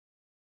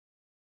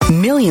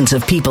Millions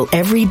of people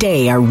every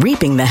day are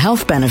reaping the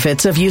health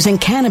benefits of using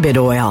cannabis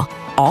oil,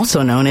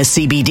 also known as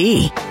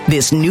CBD.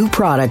 This new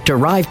product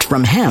derived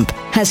from hemp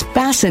has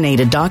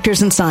fascinated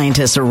doctors and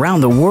scientists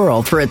around the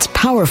world for its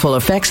powerful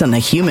effects on the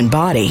human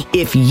body.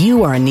 If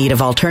you are in need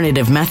of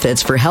alternative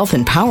methods for health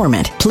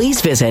empowerment, please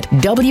visit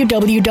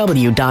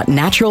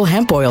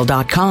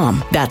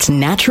www.naturalhempoil.com. That's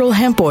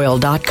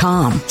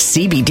naturalhempoil.com.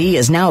 CBD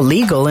is now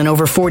legal in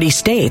over 40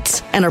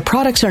 states, and our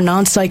products are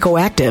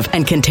non-psychoactive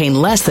and contain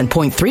less than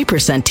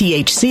 0.3%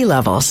 THC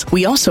levels.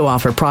 We also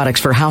offer products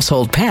for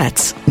household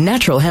pets.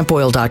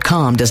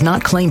 Naturalhempoil.com does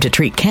not claim to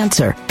treat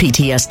cancer,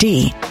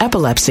 PTSD,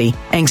 epilepsy,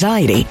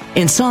 anxiety,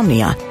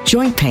 insomnia,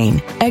 joint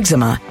pain,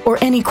 eczema, or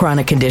any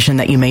chronic condition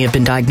that you may have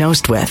been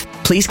diagnosed with.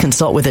 Please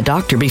consult with a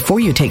doctor before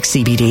you take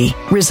CBD.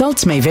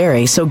 Results may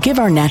vary, so give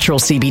our natural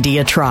CBD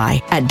a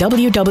try at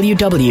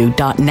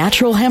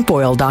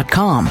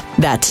www.naturalhempoil.com.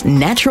 That's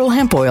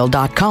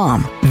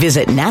naturalhempoil.com.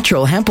 Visit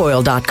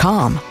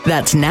naturalhempoil.com.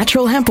 That's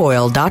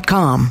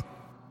naturalhempoil.com.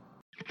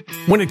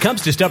 When it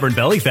comes to stubborn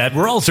belly fat,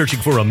 we're all searching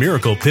for a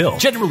miracle pill.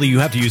 Generally, you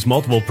have to use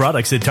multiple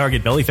products that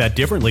target belly fat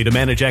differently to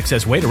manage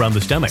excess weight around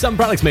the stomach. Some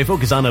products may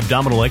focus on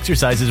abdominal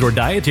exercises or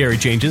dietary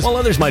changes, while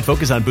others might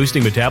focus on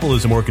boosting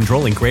metabolism or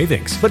controlling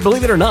cravings. But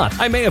believe it or not,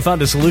 I may have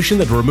found a solution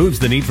that removes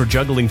the need for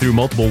juggling through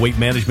multiple weight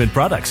management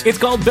products. It's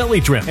called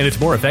Belly Trim, and it's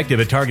more effective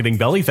at targeting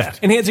belly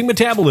fat, enhancing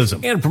metabolism,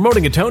 and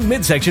promoting a toned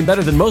midsection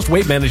better than most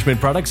weight management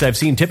products I've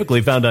seen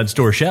typically found on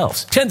store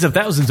shelves. Tens of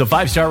thousands of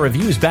 5-star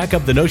reviews back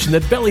up the notion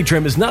that Belly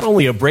Trim is not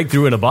only a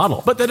breakthrough in a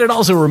bottle, but that it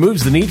also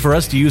removes the need for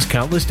us to use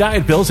countless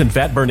diet pills and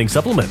fat-burning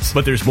supplements.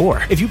 But there's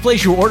more. If you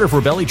place your order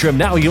for Belly Trim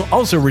now, you'll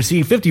also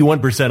receive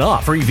 51%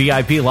 off, free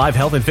VIP live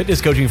health and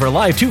fitness coaching for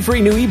life, 2 free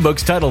new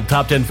ebooks titled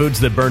Top 10 Foods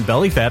That Burn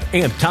Belly Fat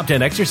and Top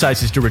 10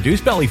 Exercises to Reduce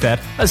Belly Fat,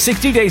 a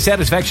 60-day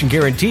satisfaction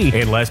guarantee,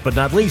 and last but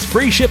not least,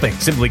 free shipping.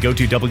 Simply go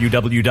to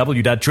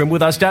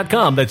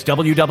www.trimwithus.com. That's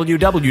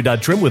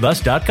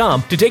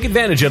www.trimwithus.com to take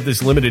advantage of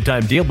this limited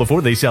time deal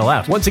before they sell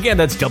out. Once again,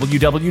 that's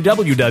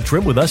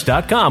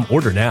www.trimwithus.com.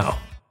 Order now.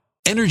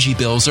 Energy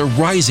bills are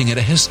rising at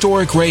a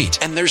historic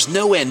rate, and there's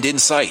no end in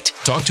sight.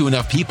 Talk to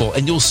enough people,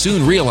 and you'll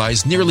soon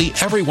realize nearly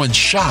everyone's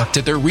shocked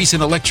at their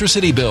recent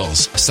electricity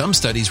bills. Some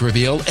studies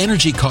reveal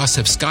energy costs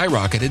have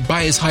skyrocketed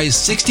by as high as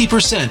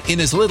 60%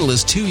 in as little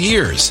as 2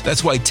 years.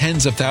 That's why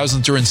tens of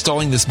thousands are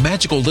installing this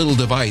magical little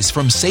device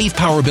from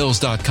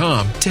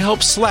SavePowerBills.com to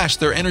help slash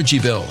their energy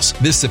bills.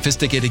 This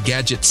sophisticated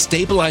gadget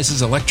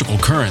stabilizes electrical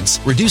currents,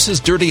 reduces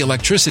dirty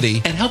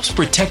electricity, and helps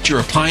protect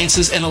your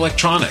appliances and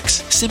electronics.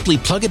 Simply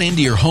plug it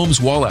into your home's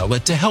wall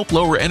outlet to help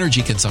lower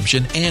energy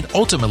consumption and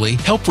ultimately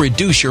help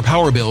reduce your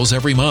power bills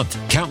every month.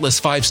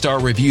 Countless 5-star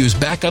reviews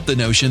back up the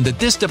notion that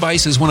this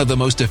device is one of the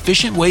most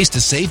efficient ways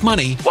to save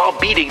money while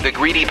beating the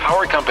greedy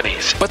power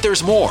companies. But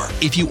there's more.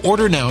 If you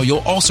order now, you'll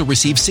also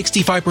receive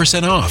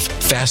 65% off,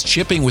 fast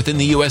shipping within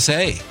the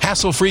USA,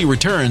 hassle-free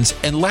returns,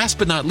 and last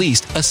but not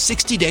least, a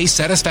 60-day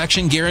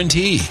satisfaction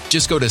guarantee.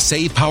 Just go to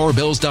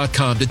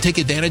SavePowerBills.com to take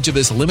advantage of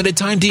this limited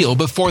time deal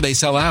before they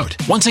sell out.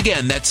 Once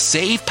again, that's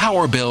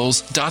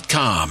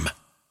SavePowerBills.com.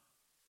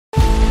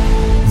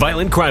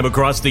 Violent crime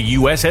across the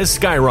U.S. has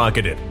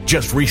skyrocketed.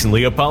 Just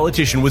recently, a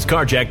politician was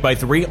carjacked by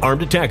 3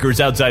 armed attackers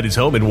outside his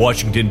home in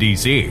Washington,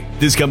 D.C.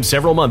 This comes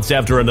several months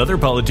after another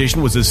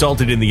politician was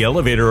assaulted in the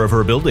elevator of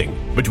her building.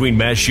 Between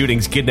mass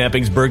shootings,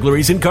 kidnappings,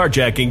 burglaries, and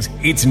carjackings,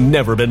 it's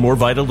never been more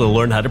vital to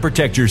learn how to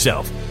protect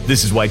yourself.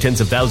 This is why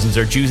tens of thousands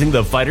are choosing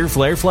the Fighter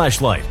Flare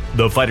flashlight.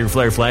 The Fighter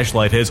Flare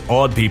flashlight has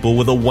awed people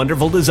with a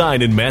wonderful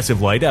design and massive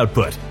light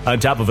output. On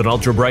top of an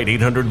ultra-bright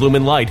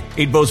 800-lumen light,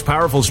 it boasts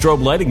powerful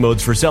strobe lighting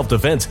modes for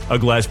self-defense, a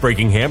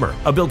glass-breaking hammer,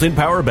 a built-in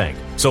power bank,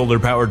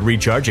 solar-powered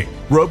recharging,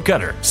 rope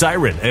cutter,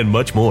 siren, and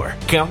much more.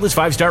 Countless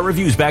 5-star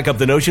reviews back up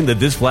the notion that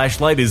this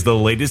flashlight is the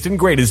latest and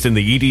greatest in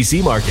the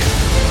EDC market.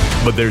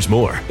 But there's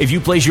more. If you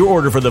place your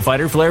order for the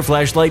Fighter Flare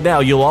flashlight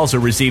now, you'll also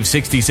receive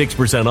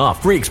 66%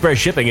 off, free express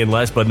shipping, and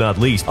last but not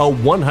least, a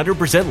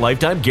 100%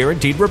 lifetime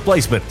guaranteed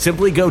replacement.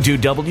 Simply go to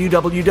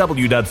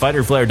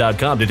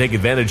www.fighterflare.com to take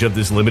advantage of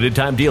this limited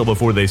time deal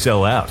before they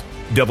sell out.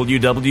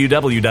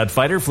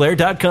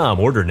 www.fighterflare.com.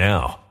 Order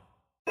now.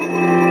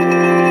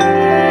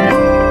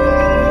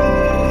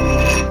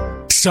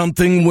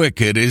 Something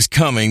wicked is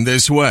coming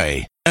this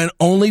way, and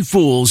only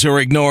fools are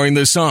ignoring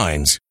the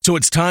signs. So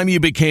it's time you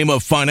became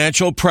a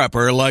financial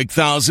prepper like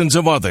thousands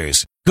of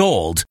others.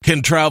 Gold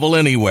can travel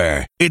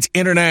anywhere. It's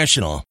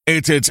international.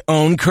 It's its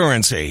own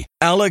currency.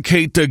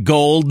 Allocate to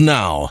gold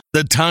now,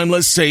 the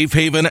timeless safe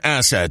haven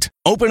asset.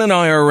 Open an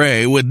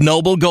IRA with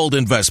Noble Gold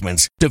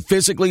Investments to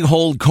physically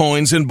hold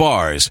coins and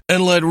bars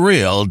and let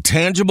real,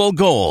 tangible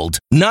gold,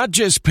 not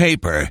just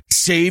paper,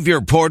 Save your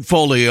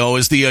portfolio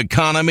as the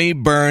economy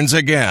burns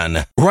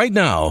again. Right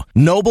now,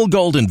 Noble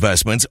Gold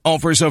Investments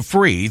offers a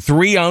free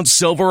 3-ounce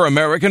silver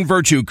American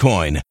Virtue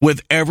coin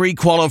with every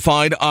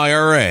qualified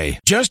IRA.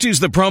 Just use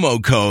the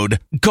promo code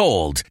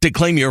GOLD to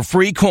claim your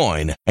free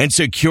coin and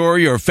secure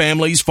your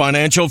family's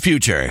financial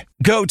future.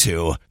 Go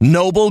to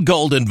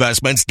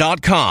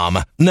noblegoldinvestments.com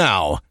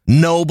now.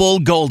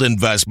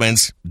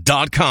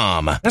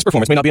 noblegoldinvestments.com. Past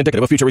performance may not be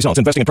indicative of future results.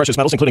 Investing in precious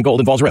metals, including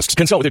gold, involves risks.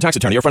 Consult with your tax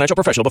attorney or financial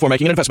professional before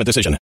making an investment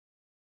decision.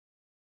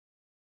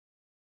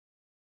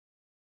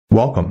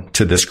 Welcome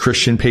to this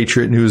Christian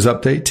Patriot News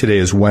Update. Today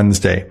is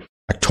Wednesday,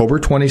 October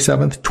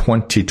 27th,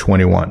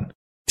 2021.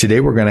 Today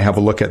we're going to have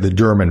a look at the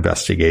Durham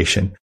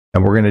investigation,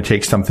 and we're going to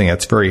take something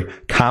that's very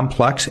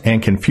complex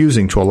and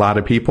confusing to a lot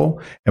of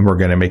people, and we're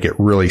going to make it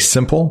really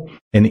simple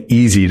and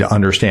easy to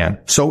understand.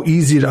 So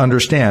easy to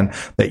understand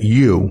that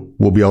you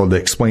will be able to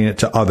explain it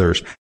to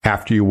others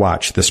after you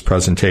watch this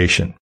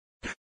presentation.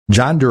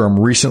 John Durham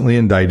recently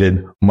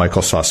indicted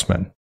Michael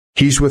Sussman.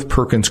 He's with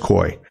Perkins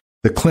Coie,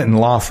 the Clinton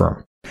law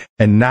firm.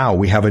 And now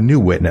we have a new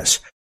witness,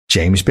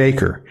 James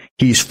Baker.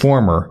 He's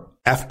former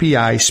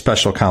FBI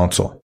special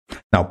counsel.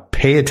 Now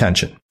pay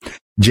attention.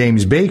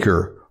 James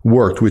Baker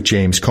worked with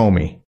James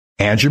Comey,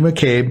 Andrew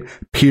McCabe,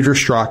 Peter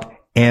Strzok,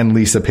 and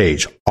Lisa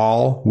Page,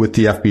 all with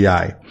the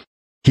FBI.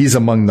 He's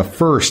among the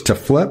first to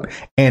flip,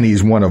 and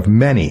he's one of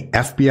many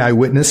FBI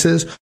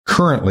witnesses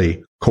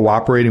currently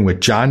cooperating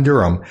with John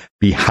Durham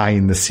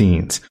behind the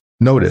scenes.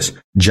 Notice,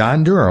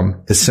 John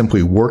Durham is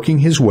simply working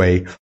his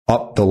way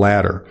up the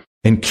ladder.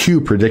 And Q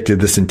predicted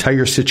this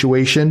entire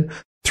situation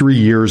 3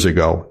 years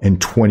ago in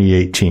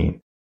 2018.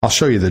 I'll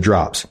show you the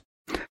drops.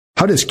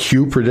 How does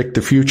Q predict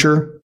the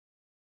future?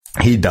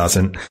 He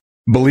doesn't.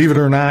 Believe it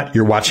or not,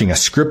 you're watching a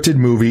scripted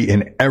movie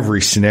and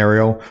every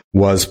scenario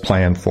was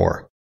planned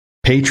for.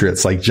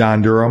 Patriots like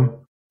John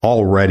Durham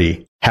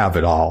already have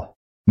it all.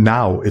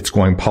 Now it's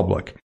going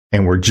public,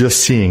 and we're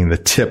just seeing the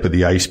tip of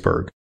the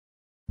iceberg.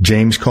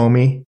 James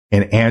Comey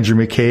and Andrew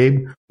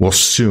McCabe will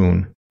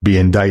soon be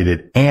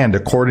indicted. And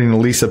according to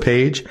Lisa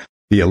Page,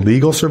 the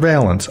illegal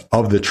surveillance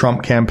of the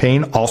Trump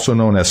campaign, also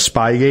known as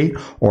Spygate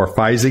or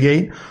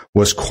FISAgate,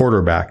 was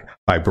quarterbacked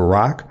by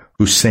Barack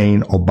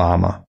Hussein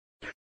Obama,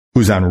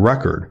 who's on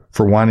record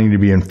for wanting to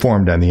be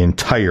informed on the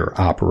entire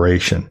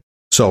operation.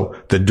 So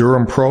the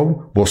Durham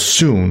probe will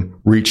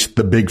soon reach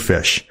the big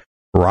fish,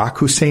 Barack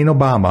Hussein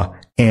Obama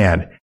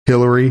and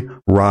Hillary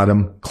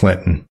Rodham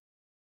Clinton.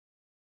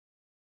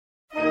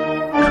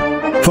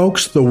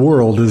 Folks, the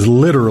world is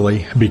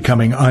literally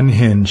becoming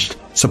unhinged.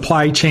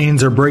 Supply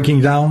chains are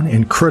breaking down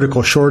and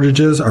critical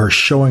shortages are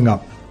showing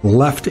up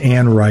left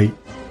and right.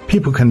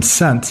 People can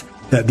sense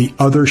that the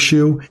other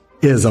shoe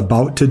is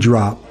about to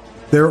drop.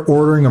 They're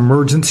ordering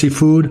emergency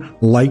food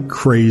like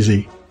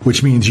crazy,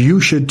 which means you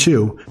should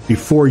too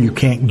before you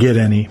can't get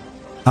any.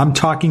 I'm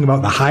talking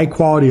about the high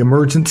quality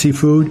emergency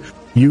food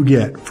you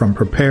get from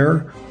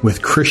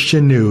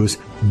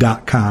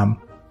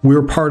preparewithchristiannews.com.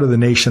 We're part of the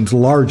nation's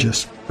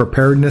largest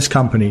preparedness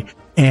company,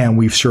 and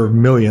we've served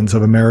millions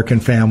of American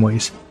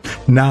families.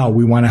 Now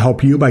we want to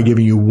help you by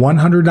giving you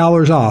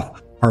 $100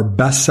 off our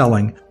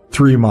best-selling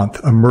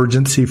 3-month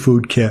emergency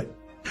food kit.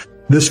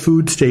 This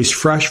food stays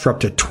fresh for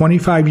up to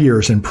 25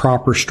 years in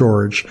proper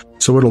storage,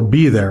 so it'll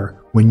be there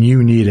when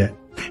you need it.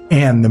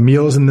 And the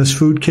meals in this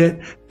food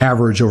kit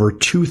average over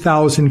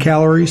 2,000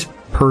 calories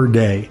per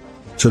day.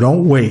 So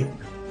don't wait.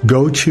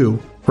 Go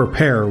to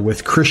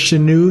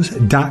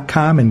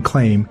preparewithchristiannews.com and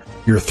claim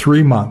your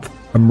 3-month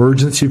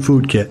emergency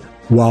food kit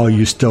while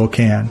you still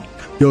can.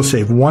 You'll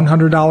save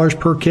 $100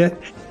 per kit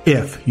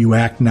if you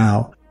act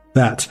now.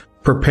 That's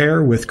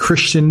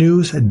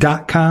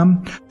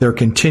preparewithchristiannews.com. There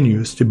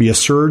continues to be a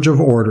surge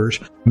of orders.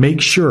 Make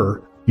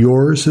sure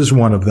yours is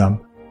one of them.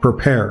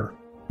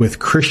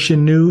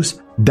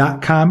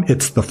 Preparewithchristiannews.com.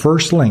 It's the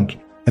first link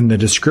in the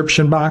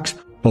description box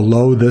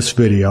below this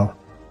video.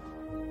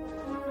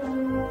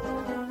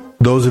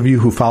 Those of you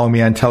who follow me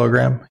on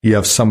Telegram, you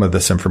have some of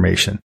this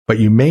information, but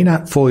you may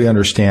not fully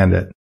understand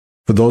it.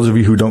 For those of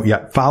you who don't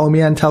yet follow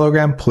me on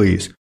Telegram,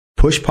 please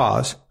push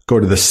pause, go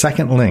to the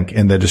second link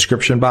in the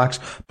description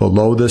box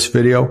below this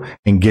video,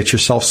 and get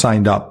yourself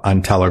signed up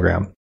on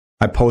Telegram.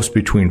 I post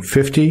between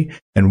 50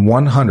 and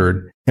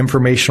 100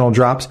 informational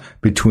drops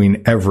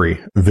between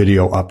every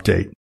video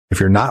update. If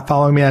you're not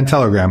following me on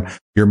Telegram,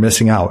 you're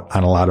missing out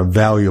on a lot of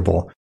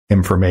valuable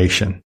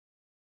information.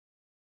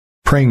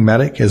 Praying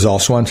Medic is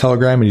also on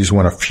Telegram, and he's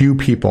one of few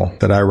people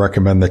that I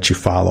recommend that you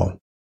follow.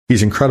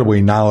 He's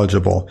incredibly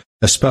knowledgeable,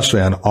 especially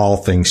on all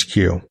things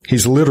Q.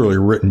 He's literally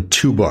written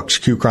 2 books,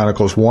 Q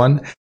Chronicles 1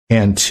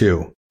 and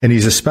 2. And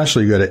he's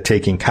especially good at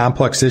taking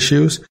complex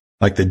issues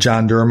like the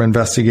John Durham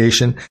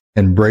investigation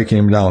and breaking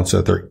them down so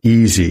that they're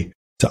easy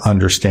to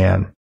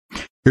understand.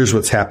 Here's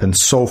what's happened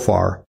so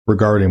far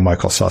regarding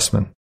Michael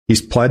Sussman.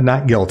 He's pled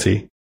not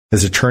guilty.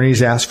 His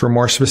attorneys asked for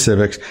more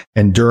specifics,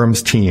 and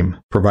Durham's team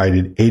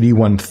provided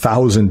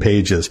 81,000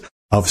 pages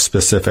of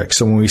specifics.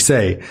 So when we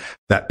say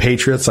that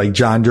patriots like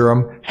John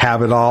Durham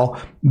have it all,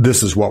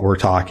 this is what we're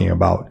talking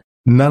about.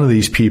 None of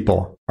these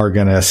people are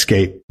going to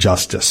escape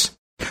justice.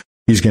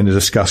 He's going to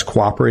discuss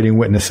cooperating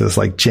witnesses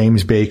like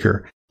James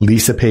Baker,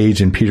 Lisa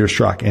Page, and Peter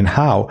Strzok, and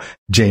how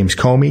James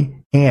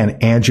Comey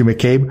and Andrew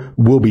McCabe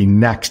will be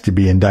next to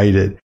be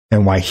indicted,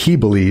 and why he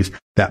believes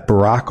that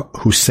Barack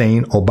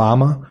Hussein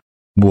Obama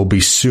will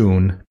be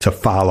soon to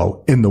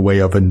follow in the way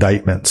of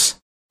indictments.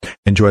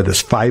 Enjoy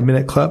this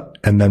 5-minute clip,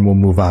 and then we'll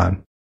move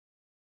on.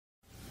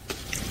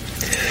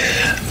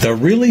 The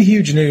really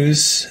huge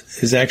news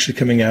is actually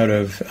coming out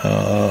of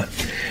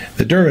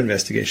the Durham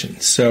investigation.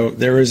 So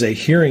there was a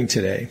hearing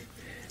today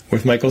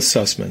with Michael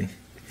Sussman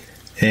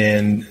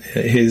and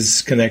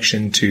his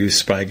connection to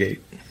Spygate.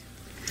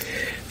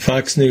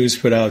 Fox News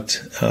put out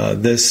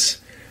this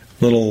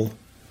little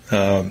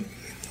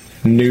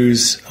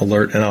news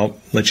alert, and I'll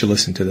let you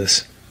listen to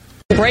this.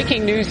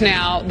 Breaking news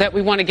now that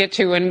we want to get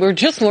to, and we're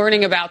just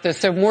learning about this,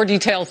 so more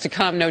details to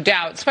come, no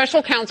doubt.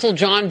 Special Counsel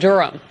John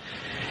Durham,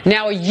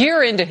 now a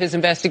year into his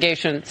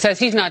investigation, says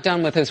he's not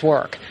done with his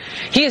work.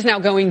 He is now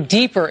going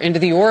deeper into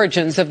the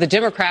origins of the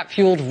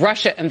Democrat-fueled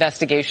Russia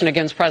investigation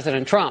against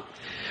President Trump.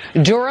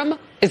 Durham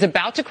is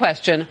about to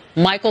question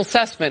Michael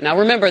Sussman. Now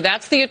remember,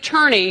 that's the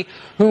attorney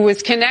who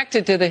was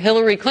connected to the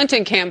Hillary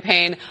Clinton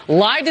campaign,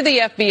 lied to the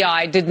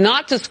FBI, did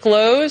not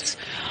disclose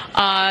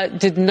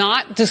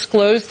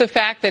the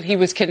fact that he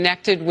was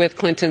connected with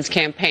Clinton's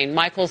campaign,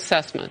 Michael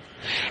Sussman,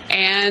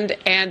 and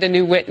a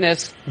new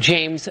witness,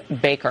 James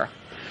Baker.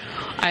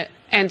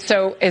 And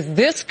so as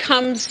this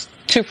comes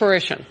to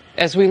fruition,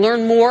 as we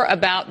learn more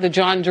about the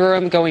John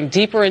Durham going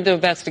deeper into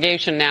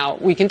investigation now,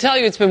 we can tell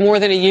you it's been more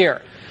than a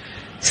year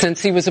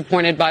since he was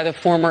appointed by the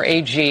former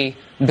AG,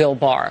 Bill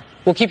Barr.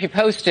 We'll keep you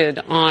posted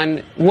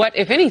on what,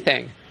 if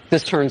anything,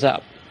 this turns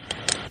up.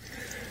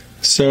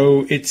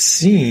 So it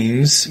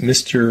seems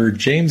Mr.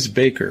 James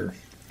Baker,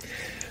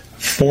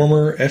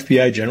 former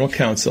FBI general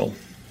counsel,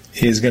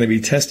 is going to be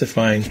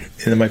testifying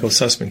in the Michael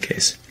Sussman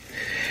case.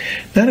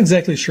 Not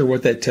exactly sure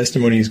what that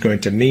testimony is going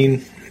to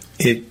mean.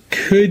 It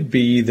could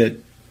be that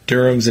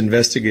Durham's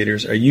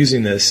investigators are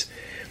using this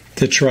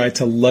to try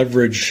to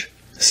leverage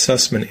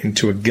Sussman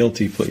into a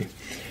guilty plea.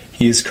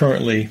 He is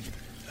currently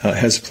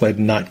has pled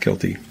not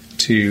guilty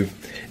to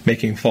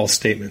making false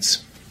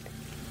statements.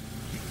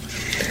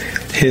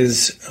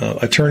 His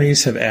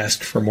attorneys have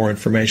asked for more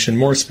information,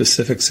 more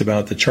specifics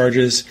about the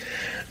charges.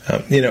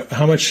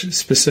 How much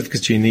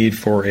specifics do you need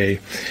for a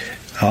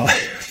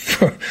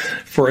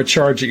for a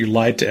charge that you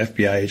lied to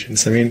FBI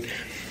agents? I mean,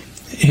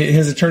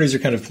 his attorneys are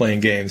kind of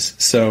playing games.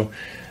 So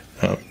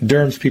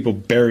Durham's people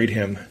buried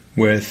him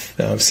with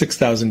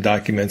 6,000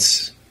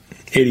 documents,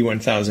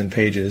 81,000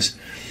 pages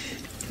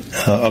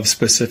of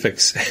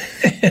specifics,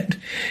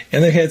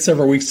 and they had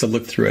several weeks to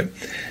look through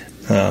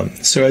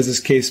it. So as this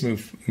case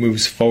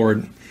moves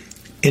forward,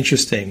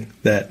 interesting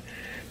that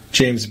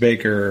James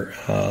Baker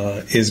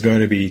is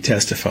going to be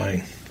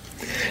testifying.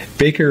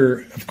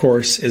 Baker, of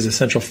course, is a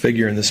central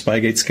figure in the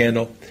Spygate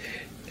scandal,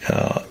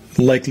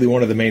 likely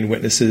one of the main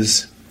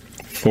witnesses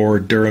for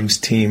Durham's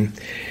team.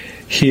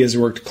 He has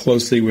worked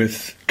closely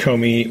with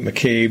Comey,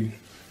 McCabe,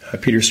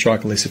 Peter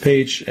Strzok, and Lisa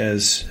Page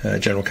as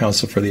general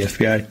counsel for the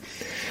FBI.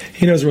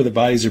 He knows where the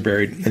bodies are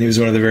buried, and he was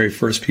one of the very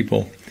first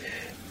people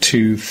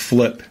to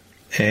flip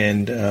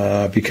and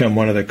become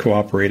one of the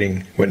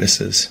cooperating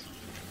witnesses.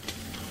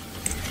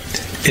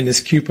 In this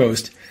Q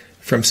post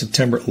from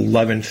September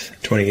 11th,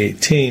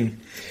 2018,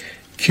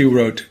 Q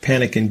wrote,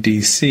 "Panic in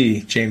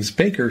D.C., James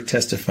Baker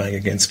testifying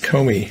against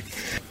Comey."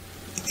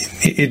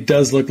 It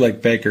does look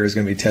like Baker is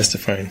going to be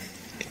testifying,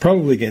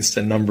 probably against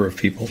a number of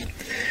people.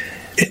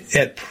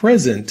 At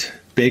present,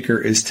 Baker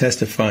is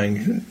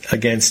testifying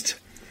against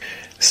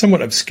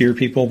somewhat obscure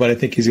people, but I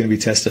think he's going to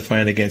be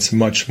testifying against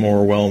much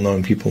more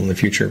well-known people in the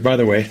future. By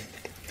the way,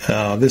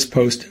 this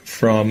post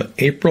from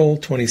April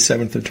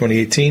 27th of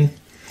 2018,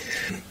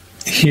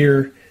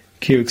 here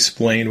Q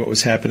explained what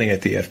was happening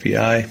at the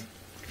FBI.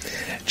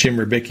 Jim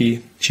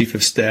Rybicki, chief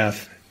of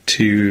staff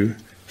to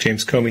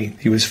James Comey,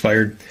 he was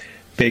fired.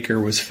 Baker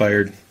was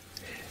fired.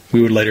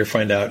 We would later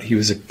find out he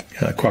was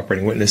a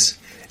cooperating witness.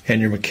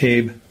 Andrew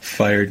McCabe,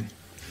 fired.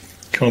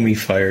 Comey,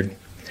 fired.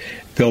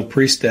 Bill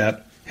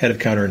Priestap, head of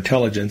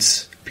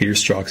counterintelligence, Peter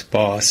Strzok's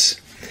boss.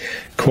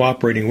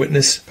 Cooperating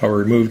witness, power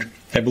removed.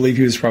 I believe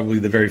he was probably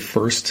the very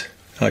first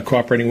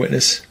cooperating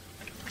witness.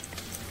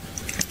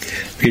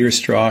 Peter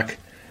Strzok,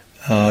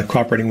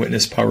 cooperating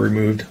witness, power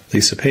removed.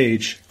 Lisa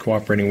Page,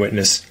 cooperating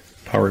witness,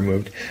 power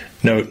removed.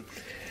 Note,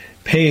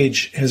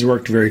 Page has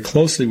worked very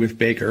closely with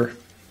Baker,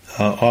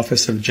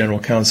 Office of General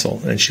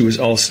Counsel, and she was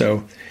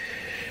also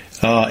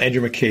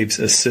Andrew McCabe's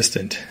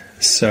assistant.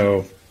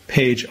 So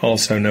Page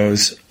also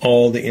knows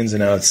all the ins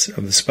and outs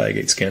of the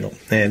Spygate scandal.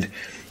 And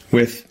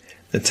with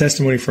the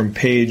testimony from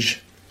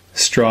Page,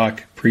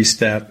 Strzok,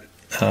 Priestap,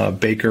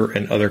 Baker,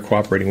 and other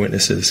cooperating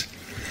witnesses,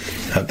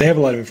 they have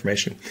a lot of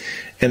information.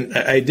 And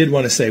I did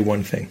want to say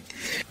one thing.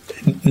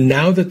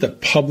 Now that the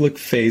public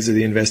phase of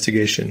the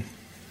investigation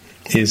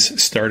is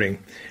starting,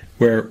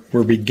 where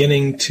we're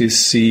beginning to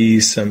see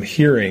some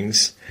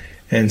hearings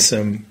and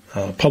some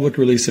public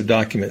release of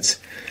documents,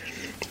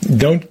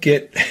 don't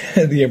get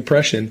the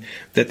impression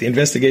that the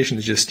investigation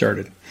has just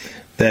started,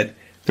 that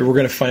that we're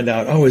going to find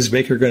out, is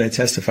Baker going to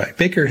testify?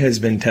 Baker has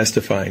been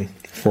testifying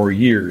for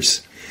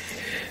years.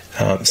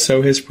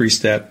 So has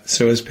Priestap,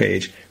 so has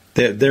Page.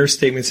 Their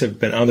statements have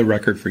been on the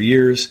record for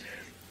years.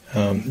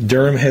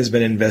 Durham has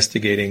been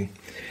investigating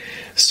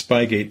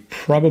Spygate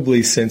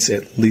probably since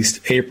at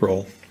least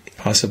April,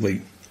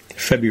 possibly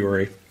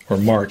February or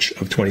March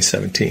of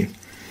 2017.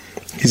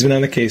 He's been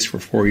on the case for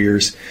 4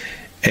 years,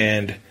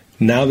 and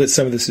now that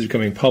some of this is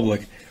becoming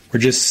public, we're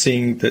just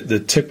seeing the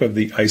tip of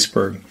the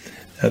iceberg.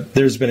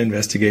 There's been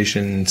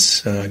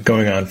investigations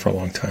going on for a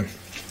long time.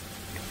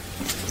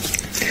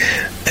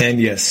 And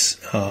yes,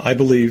 I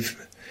believe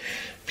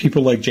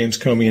people like James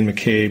Comey and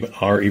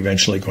McCabe are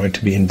eventually going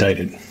to be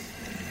indicted.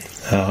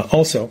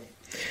 Also,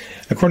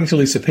 according to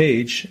Lisa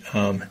Page,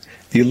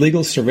 the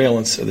illegal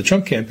surveillance of the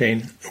Trump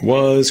campaign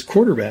was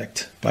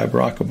quarterbacked by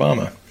Barack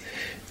Obama.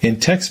 In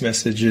text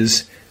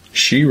messages,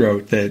 she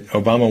wrote that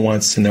Obama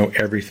wants to know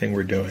everything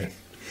we're doing.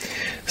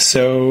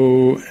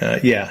 So,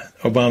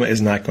 Obama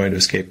is not going to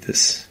escape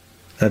this.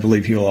 I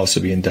believe he will also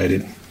be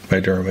indicted by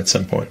Durham at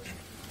some point.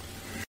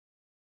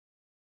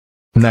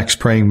 Next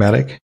Praying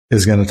Medic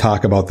is going to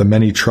talk about the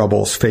many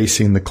troubles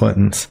facing the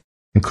Clintons,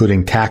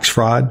 including tax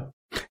fraud.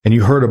 And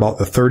you heard about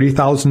the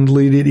 30,000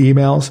 deleted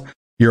emails.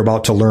 You're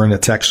about to learn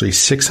it's actually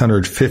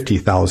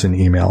 650,000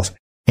 emails,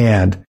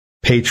 and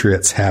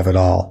patriots have it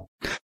all.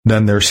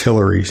 Then there's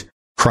Hillary's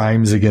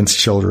crimes against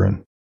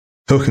children.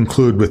 He'll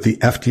conclude with the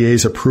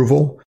FDA's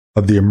approval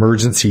of the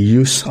emergency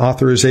use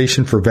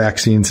authorization for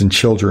vaccines in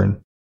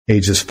children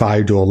ages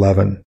 5 to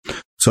 11.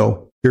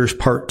 So here's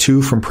part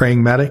 2 from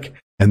Praying Medic,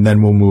 and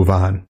then we'll move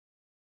on.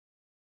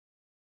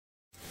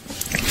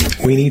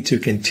 We need to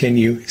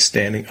continue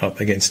standing up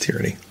against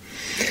tyranny.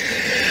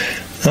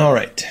 All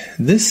right,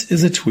 this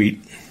is a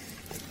tweet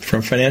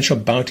from Financial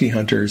Bounty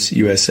Hunters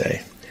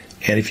USA.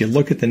 And if you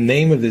look at the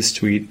name of this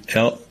tweet,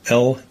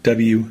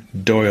 L.W.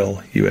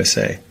 Doyle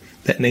USA,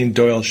 that name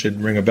Doyle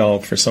should ring a bell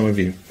for some of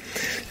you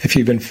if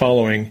you've been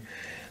following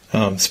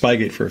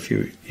Spygate for a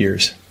few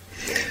years.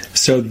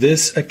 So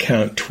this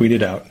account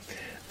tweeted out,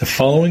 the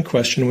following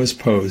question was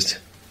posed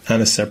on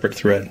a separate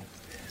thread.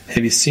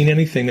 Have you seen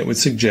anything that would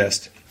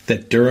suggest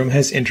that Durham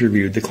has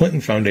interviewed the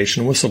Clinton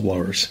Foundation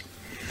whistleblowers?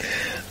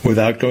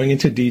 Without going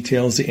into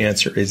details, the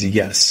answer is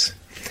yes.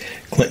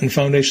 Clinton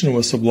Foundation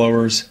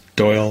whistleblowers,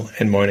 Doyle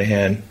and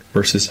Moynihan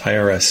versus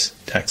IRS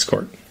tax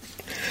court.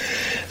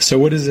 So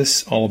what is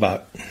this all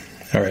about?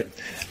 All right.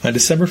 On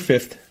December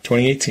 5th,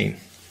 2018,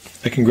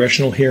 a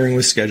congressional hearing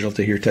was scheduled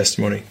to hear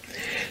testimony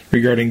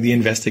regarding the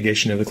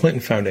investigation of the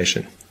Clinton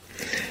Foundation.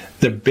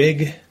 The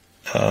big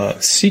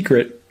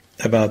secret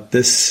about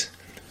this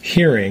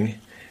hearing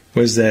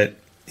was that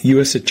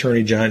U.S.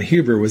 Attorney John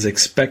Huber was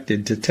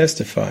expected to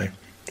testify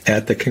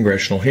at the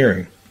congressional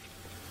hearing.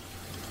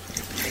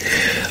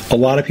 A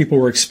lot of people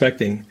were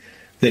expecting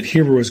that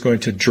Huber was going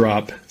to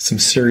drop some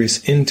serious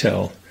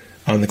intel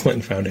on the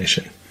Clinton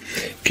Foundation.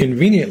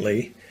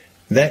 Conveniently,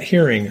 that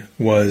hearing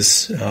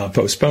was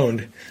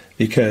postponed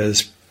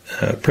because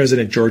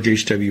President George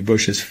H.W.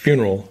 Bush's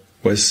funeral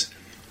was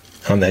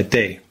on that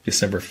day,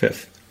 December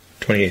 5th,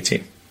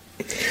 2018.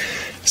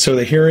 So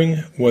the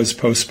hearing was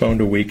postponed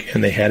a week,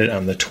 and they had it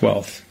on the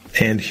 12th.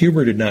 And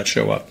Huber did not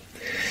show up.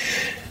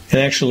 And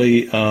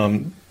actually,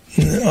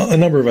 a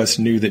number of us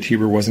knew that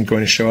Huber wasn't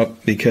going to show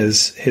up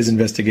because his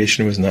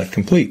investigation was not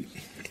complete.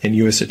 And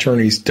U.S.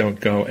 attorneys don't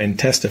go and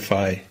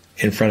testify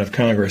in front of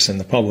Congress and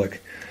the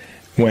public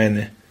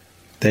when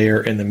they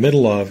are in the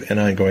middle of an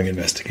ongoing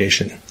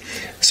investigation.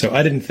 So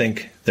I didn't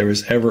think there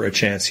was ever a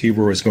chance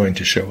Huber was going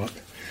to show up.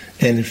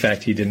 And in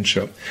fact, he didn't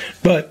show up.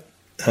 But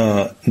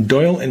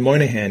Doyle and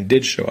Moynihan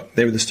did show up.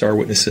 They were the star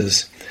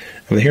witnesses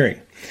of the hearing.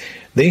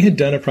 They had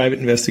done a private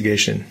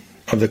investigation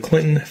of the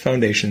Clinton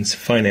Foundation's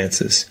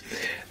finances.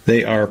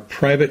 They are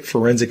private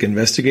forensic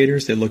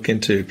investigators. They look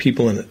into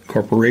people and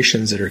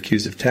corporations that are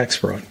accused of tax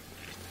fraud.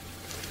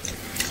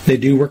 They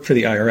do work for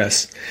the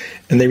IRS,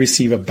 and they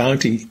receive a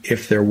bounty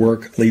if their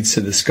work leads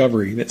to the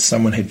discovery that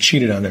someone had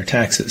cheated on their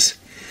taxes.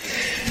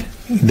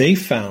 They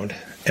found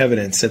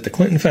evidence that the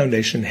Clinton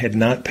Foundation had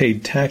not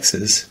paid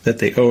taxes that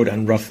they owed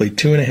on roughly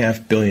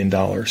 $2.5 billion.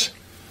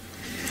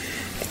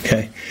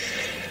 Okay,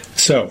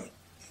 so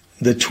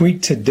the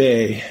tweet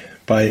today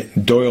by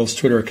Doyle's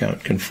Twitter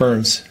account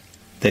confirms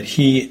that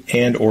he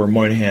and or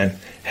Moynihan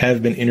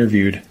have been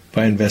interviewed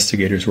by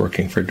investigators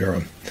working for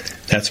Durham.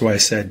 That's why I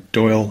said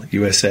Doyle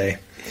USA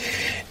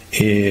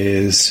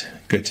is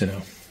good to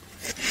know.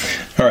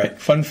 All right,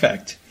 fun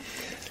fact.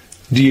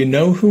 Do you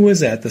know who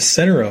was at the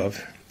center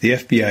of the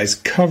FBI's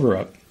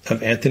cover-up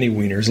of Anthony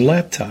Weiner's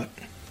laptop?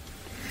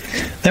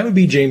 That would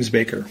be James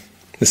Baker,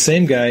 the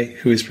same guy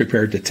who is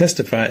prepared to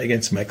testify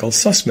against Michael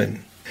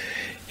Sussman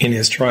in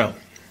his trial.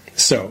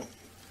 So,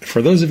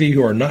 for those of you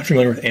who are not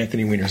familiar with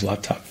Anthony Weiner's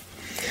laptop,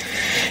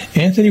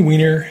 Anthony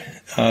Weiner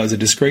is a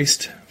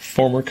disgraced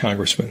former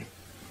congressman.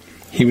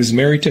 He was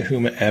married to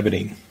Huma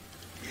Abedin.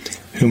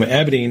 Huma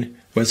Abedin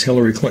was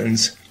Hillary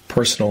Clinton's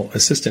personal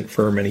assistant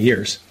for many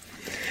years.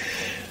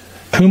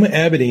 Huma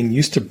Abedin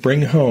used to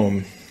bring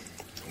home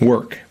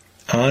work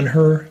on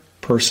her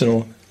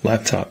personal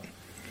laptop.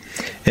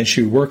 and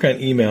she would work on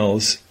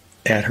emails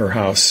at her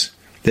house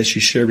that she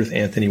shared with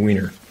Anthony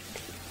Weiner.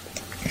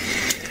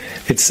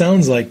 It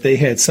sounds like they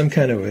had some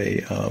kind of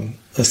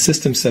a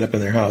system set up in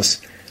their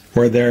house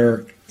where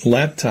their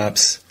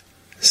laptops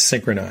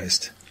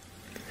synchronized.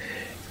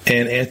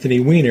 And Anthony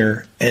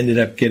Weiner ended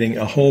up getting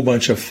a whole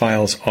bunch of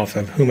files off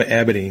of Huma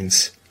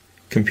Abedin's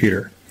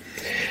computer,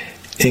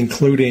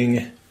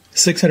 including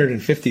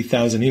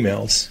 650,000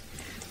 emails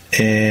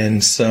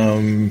and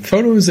some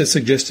photos that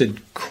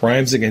suggested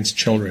crimes against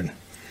children.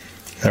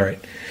 All right.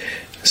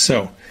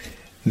 So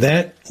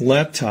that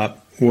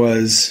laptop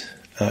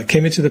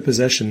came into the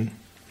possession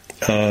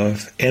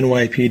of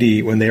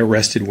NYPD when they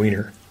arrested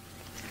Weiner.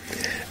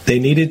 They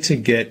needed to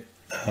get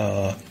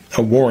a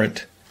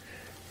warrant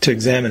to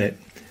examine it,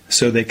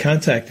 so they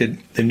contacted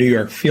the New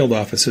York field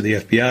office of the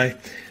FBI.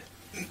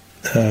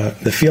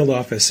 The field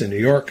office in New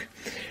York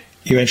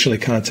eventually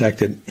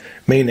contacted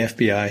Maine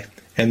FBI,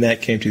 and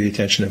that came to the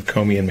attention of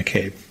Comey and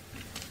McCabe.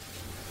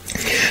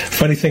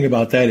 Funny thing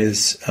about that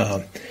is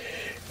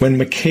when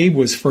McCabe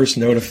was first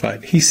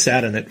notified, he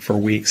sat on it for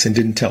weeks and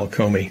didn't tell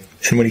Comey.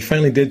 And when he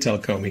finally did tell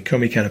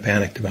Comey kind of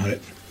panicked about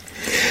it.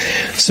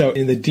 So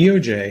in the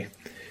DOJ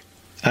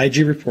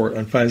IG report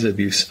on FISA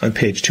abuse on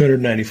page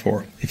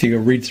 294, if you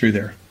go read through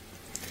there,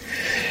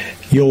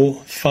 you'll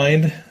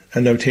find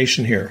a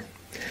notation here.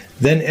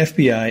 Then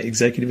FBI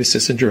Executive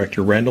Assistant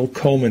Director Randall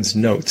Coleman's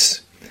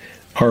notes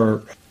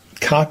are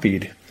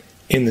copied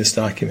in this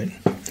document.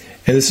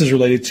 And this is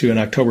related to an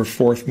October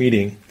 4th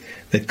meeting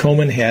that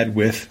Coleman had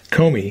with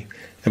Comey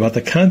about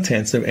the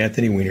contents of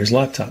Anthony Weiner's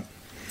laptop.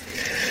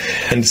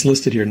 And it's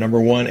listed here. Number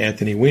 1,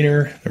 Anthony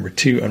Weiner. Number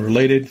 2,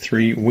 unrelated.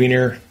 3,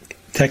 Weiner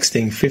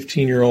texting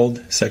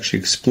 15-year-old,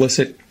 sexually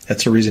explicit.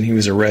 That's the reason he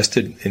was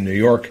arrested in New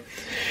York.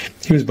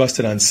 He was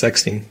busted on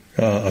sexting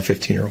a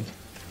 15-year-old.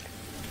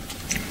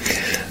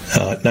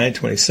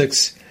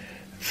 926,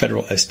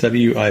 federal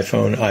SW,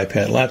 iPhone,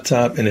 iPad,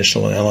 laptop,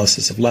 initial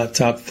analysis of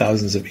laptop,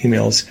 thousands of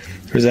emails.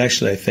 There's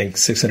actually, I think,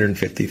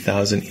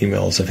 650,000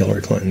 emails of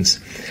Hillary Clinton's.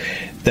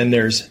 Then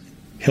there's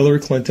Hillary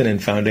Clinton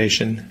and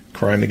Foundation,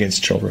 crime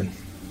against children.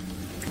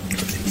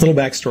 Little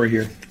backstory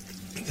here.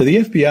 So the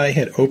FBI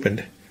had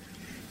opened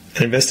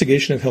an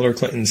investigation of Hillary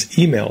Clinton's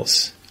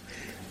emails,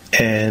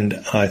 and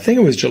I think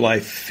it was July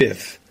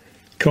 5th,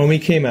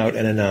 Comey came out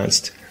and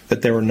announced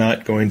that they were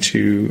not going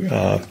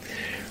to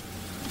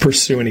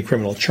pursue any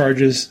criminal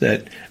charges,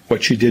 that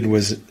what she did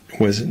was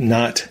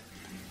not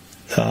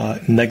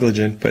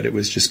negligent, but it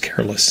was just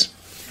careless.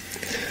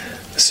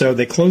 So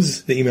they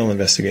closed the email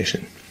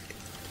investigation.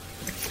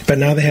 But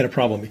now they had a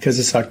problem because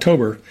it's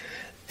October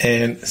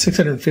and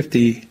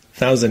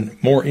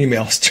 650,000 more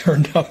emails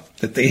turned up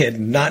that they had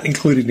not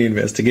included in the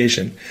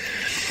investigation.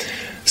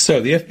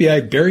 So the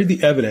FBI buried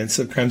the evidence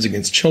of crimes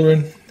against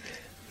children.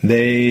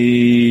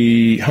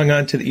 They hung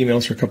on to the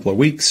emails for a couple of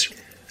weeks.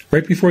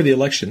 Right before the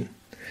election,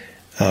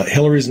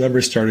 Hillary's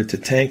numbers started to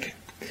tank.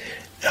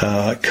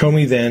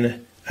 Comey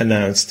then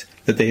announced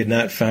that they had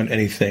not found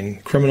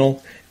anything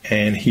criminal,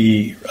 and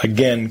he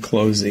again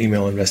closed the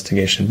email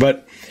investigation.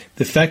 But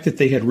the fact that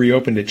they had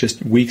reopened it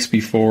just weeks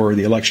before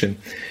the election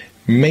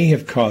may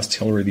have cost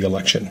Hillary the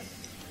election.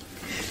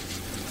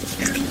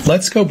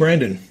 Let's Go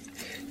Brandon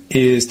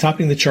is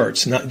topping the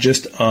charts, not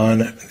just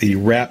on the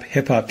rap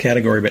hip-hop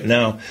category, but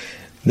now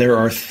there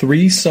are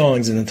 3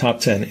 songs in the top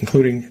 10,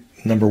 including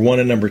number 1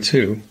 and number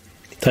 2,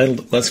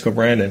 titled Let's Go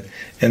Brandon,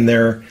 and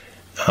they're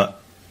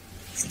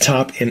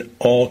top in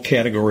all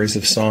categories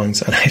of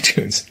songs on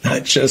iTunes,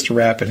 not just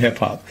rap and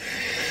hip-hop.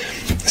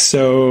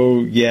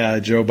 So, yeah,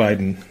 Joe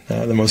Biden,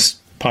 the most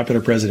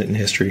popular president in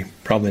history,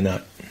 probably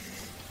not.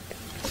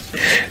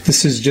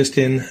 This is just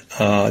in,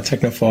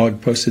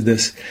 Technofog posted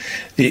this.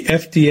 The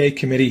FDA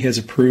committee has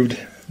approved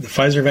the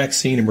Pfizer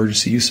vaccine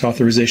emergency use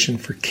authorization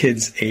for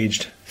kids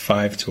aged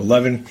 5 to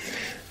 11.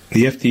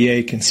 The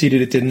FDA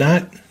conceded it did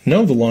not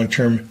know the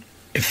long-term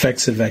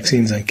effects of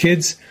vaccines on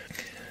kids,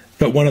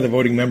 but one of the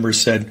voting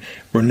members said,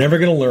 we're never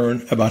going to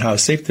learn about how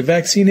safe the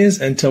vaccine is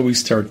until we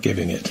start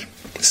giving it.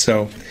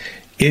 So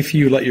if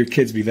you let your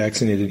kids be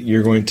vaccinated,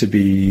 you're going to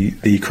be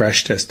the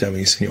crash test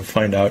dummies, and you'll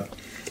find out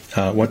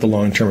what the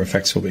long-term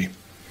effects will be.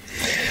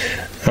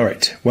 All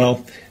right.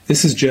 Well,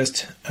 this is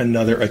just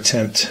another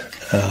attempt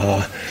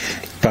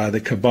by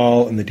the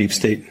cabal and the deep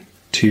state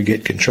to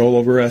get control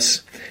over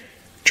us.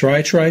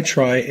 Try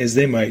as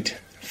they might,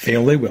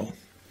 fail they will.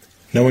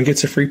 No one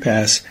gets a free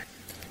pass,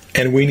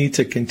 and we need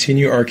to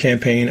continue our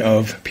campaign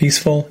of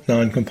peaceful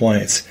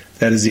non-compliance.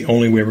 That is the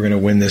only way we're going to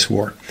win this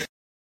war.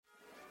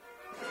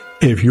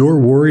 If you're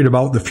worried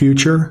about the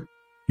future,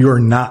 you're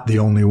not the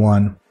only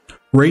one.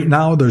 Right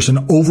now, there's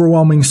an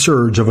overwhelming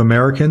surge of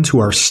Americans who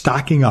are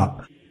stocking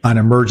up on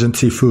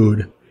emergency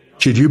food.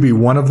 Should you be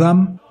one of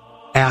them?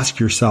 Ask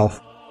yourself,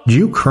 do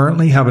you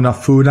currently have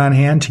enough food on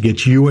hand to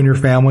get you and your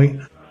family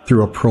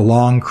through a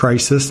prolonged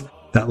crisis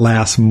that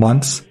lasts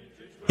months?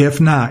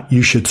 If not,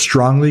 you should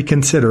strongly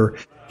consider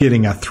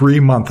getting a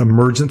 3-month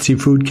emergency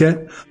food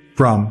kit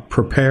from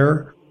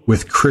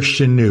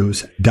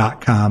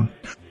preparewithchristiannews.com.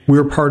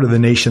 We're part of the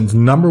nation's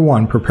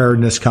 #1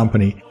 preparedness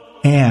company,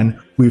 and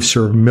we've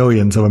served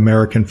millions of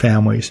American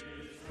families.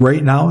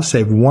 Right now,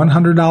 save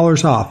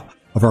 $100 off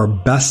of our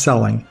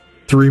best-selling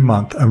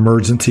 3-month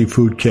emergency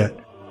food kit,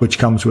 which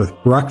comes with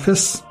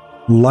breakfasts,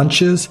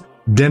 lunches,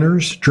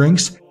 dinners,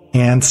 drinks,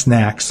 and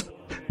snacks.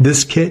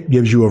 This kit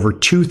gives you over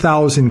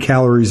 2,000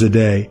 calories a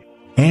day,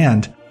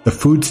 and the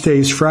food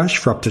stays fresh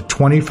for up to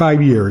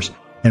 25 years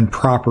in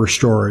proper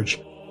storage.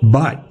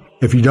 But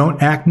if you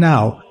don't act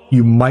now,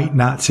 you might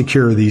not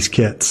secure these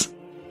kits.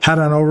 Head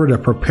on over to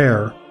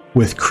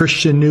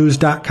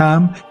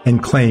preparewithchristiannews.com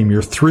and claim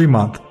your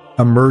 3-month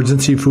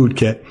emergency food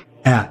kit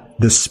at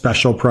this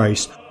special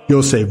price.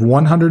 You'll save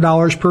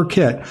 $100 per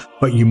kit,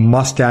 but you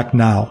must act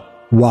now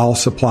while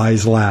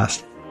supplies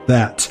last.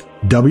 That's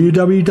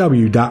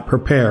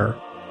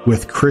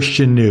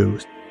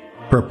www.preparewithchristiannews.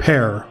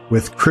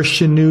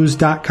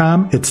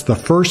 Preparewithchristiannews.com. It's the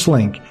first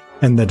link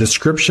in the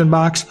description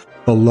box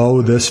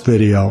below this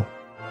video.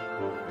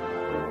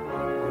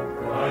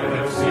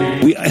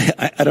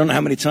 I don't know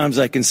how many times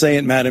I can say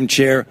it, Madam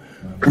Chair.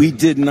 We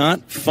did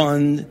not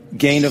fund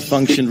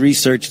gain-of-function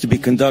research to be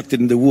conducted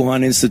in the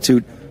Wuhan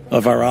Institute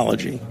of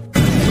Virology.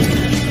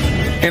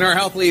 In our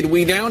health lead,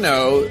 we now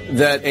know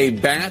that a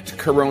bat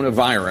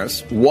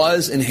coronavirus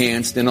was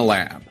enhanced in a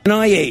lab.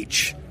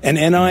 NIH and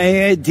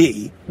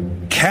NIAID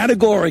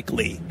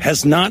categorically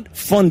has not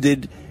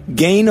funded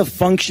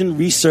gain-of-function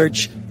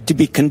research to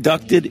be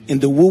conducted in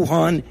the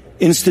Wuhan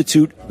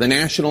Institute. The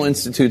National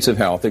Institutes of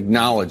Health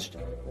acknowledged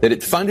that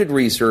it funded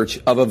research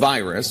of a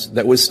virus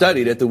that was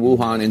studied at the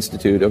Wuhan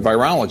Institute of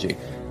Virology.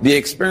 The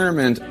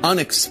experiment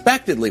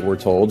unexpectedly, we're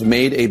told,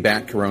 made a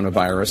bat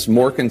coronavirus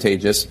more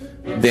contagious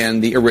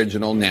than the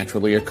original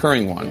naturally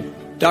occurring one.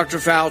 Dr.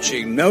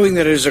 Fauci, knowing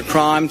that it is a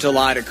crime to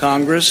lie to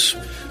Congress,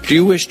 do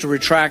you wish to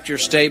retract your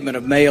statement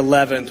of May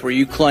 11th where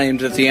you claimed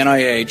that the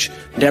NIH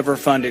never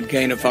funded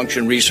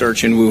gain-of-function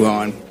research in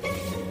Wuhan?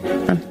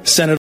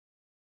 Senator.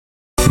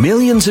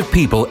 Millions of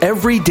people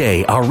every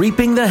day are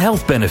reaping the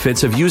health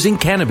benefits of using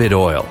cannabis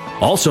oil,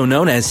 also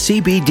known as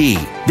CBD.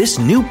 This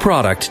new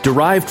product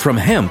derived from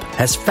hemp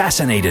has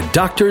fascinated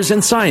doctors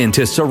and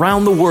scientists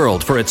around the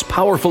world for its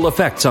powerful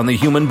effects on the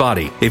human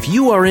body. If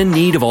you are in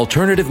need of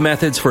alternative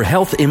methods for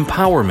health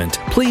empowerment,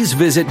 please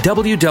visit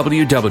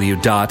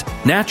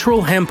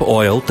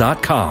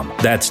www.naturalhempoil.com.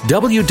 That's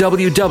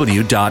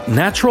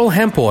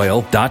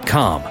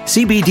www.naturalhempoil.com.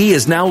 CBD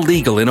is now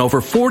legal in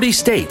over 40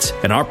 states,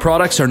 and our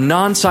products are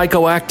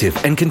non-psychoactive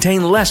and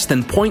contain less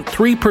than 0.3%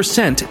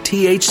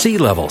 THC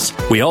levels.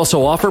 We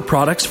also offer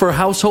products for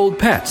household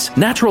pets.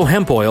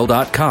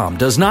 NaturalHempOil.com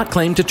does not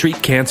claim to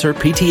treat cancer,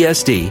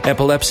 PTSD,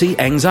 epilepsy,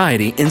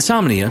 anxiety,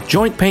 insomnia,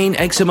 joint pain,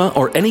 eczema,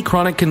 or any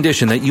chronic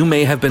condition that you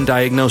may have been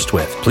diagnosed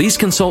with. Please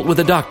consult with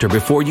a doctor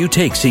before you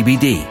take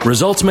CBD.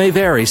 Results may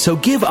vary, so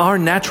give our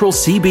natural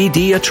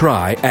CBD a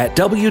try at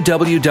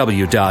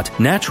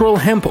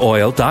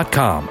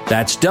www.naturalhempoil.com.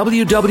 That's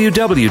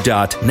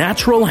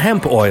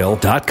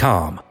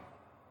www.naturalhempoil.com.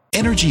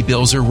 Energy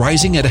bills are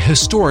rising at a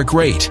historic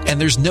rate, and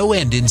there's no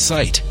end in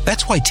sight.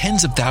 That's why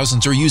tens of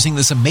thousands are using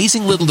this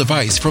amazing little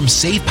device from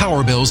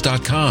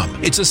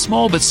SavePowerBills.com. It's a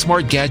small but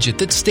smart gadget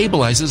that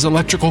stabilizes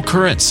electrical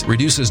currents,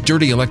 reduces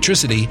dirty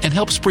electricity, and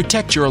helps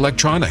protect your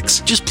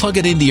electronics. Just plug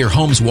it into your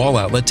home's wall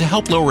outlet to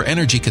help lower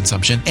energy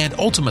consumption and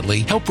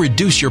ultimately help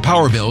reduce your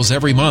power bills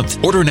every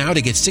month. Order now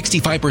to get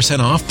 65%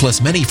 off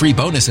plus many free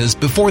bonuses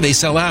before they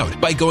sell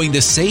out by going to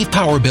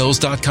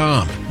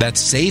SavePowerBills.com.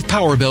 That's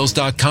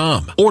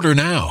SavePowerBills.com. Order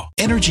now.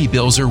 Energy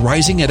bills are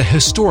rising at a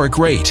historic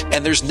rate,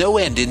 and there's no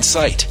end in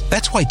sight.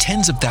 That's why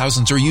tens of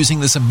thousands are using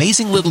this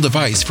amazing little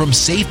device from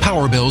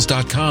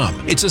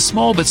SavePowerBills.com. It's a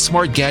small but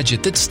smart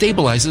gadget that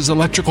stabilizes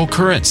electrical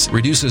currents,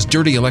 reduces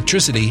dirty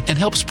electricity, and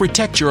helps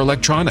protect your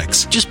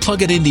electronics. Just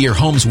plug it into your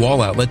home's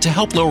wall outlet to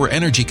help lower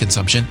energy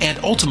consumption and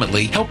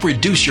ultimately help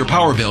reduce your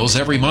power bills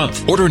every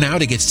month. Order now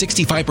to get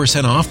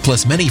 65% off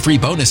plus many free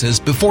bonuses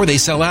before they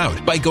sell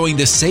out by going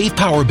to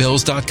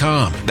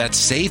SavePowerBills.com.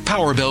 That's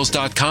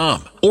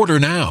SavePowerBills.com.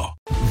 Order now.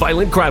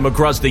 Violent crime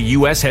across the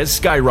U.S. has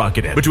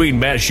skyrocketed. Between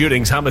mass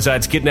shootings,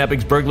 homicides,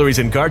 kidnappings, burglaries,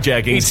 and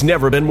carjackings, it's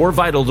never been more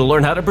vital to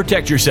learn how to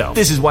protect yourself.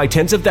 This is why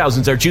tens of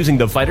thousands are choosing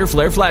the Fighter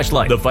Flare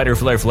flashlight. The Fighter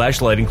Flare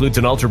flashlight includes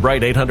an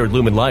ultra-bright 800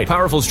 lumen light,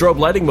 powerful strobe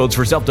lighting modes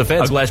for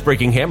self-defense, a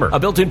glass-breaking hammer, a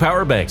built-in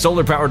power bank,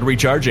 solar-powered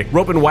recharging,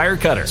 rope and wire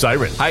cutter,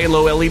 siren, high and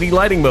low LED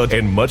lighting mode,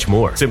 and much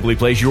more. Simply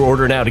place your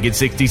order now to get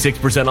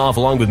 66% off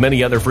along with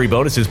many other free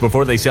bonuses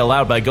before they sell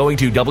out by going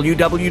to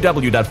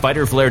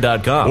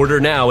www.fighterflare.com. Order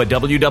now at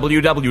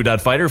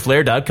www.fighterflare.com.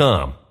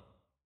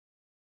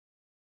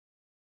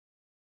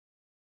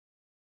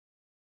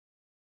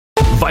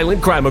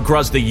 Violent crime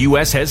across the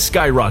U.S. has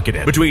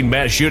skyrocketed. Between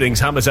mass shootings,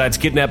 homicides,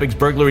 kidnappings,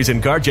 burglaries,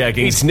 and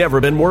carjackings, it's never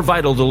been more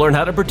vital to learn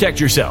how to protect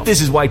yourself.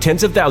 This is why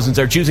tens of thousands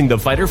are choosing the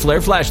Fighter Flare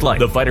flashlight.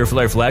 The Fighter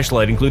Flare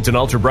flashlight includes an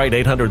ultra-bright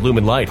 800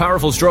 lumen light,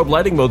 powerful strobe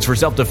lighting modes for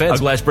self-defense,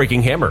 a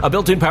glass-breaking hammer, a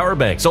built-in power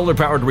bank,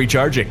 solar-powered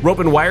recharging, rope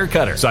and wire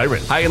cutter,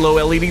 siren, high and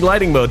low LED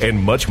lighting mode, and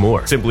much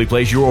more. Simply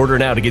place your order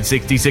now to get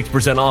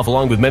 66% off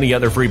along with many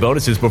other free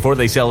bonuses before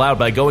they sell out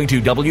by going to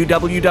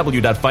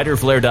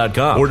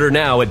www.fighterflare.com. Order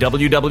now at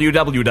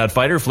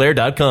www.fighterflare.com.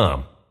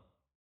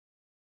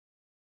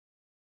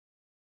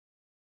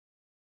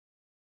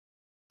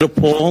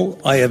 Paul,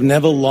 I have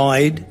never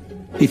lied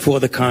before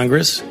the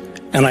Congress,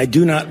 and I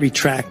do not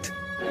retract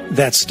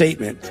that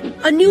statement.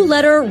 A new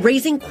letter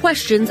raising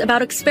questions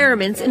about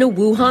experiments in a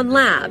Wuhan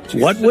lab.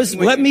 Let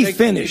me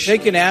finish. You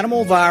take an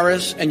animal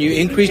virus and you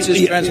increase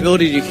its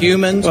transmissibility to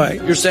humans.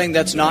 Right. You're saying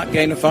that's not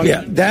gain of function?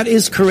 Yeah, that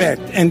is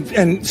correct.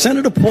 And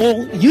Senator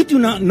Paul, you do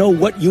not know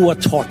what you are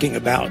talking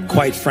about,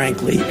 quite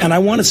frankly. And I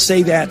want to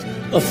say that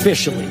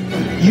officially.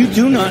 You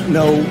do not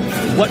know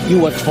what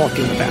you are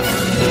talking about.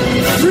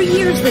 For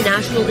years, the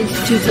National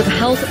Institutes of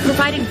Health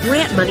provided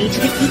grant money to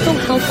the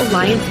EcoHealth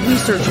Alliance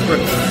Research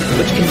Group,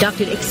 which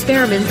conducted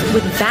experiments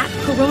with bat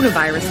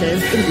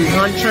coronaviruses in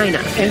Wuhan, China.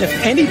 And if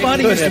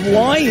anybody is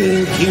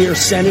lying here,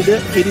 Senator,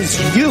 it is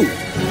you.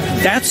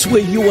 That's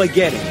where you are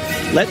getting.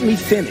 Let me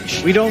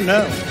finish. We don't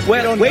know.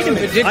 Well, wait a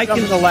minute. It did come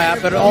from the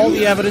lab, but all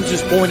the evidence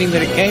is pointing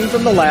that it came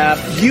from the lab,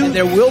 and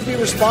there will be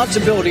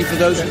responsibility for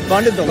those who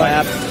funded the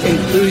lab,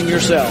 including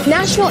yourself.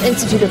 National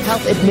Institute of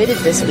Health admitted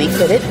this week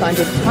that it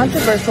funded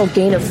controversial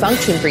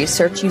gain-of-function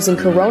research using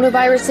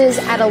coronaviruses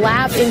at a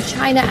lab in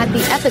China at the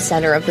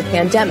epicenter of the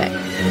pandemic,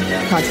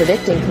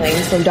 contradicting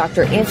claims from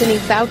Dr. Anthony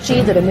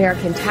Fauci that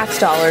American tax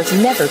dollars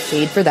never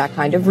paid for that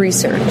kind of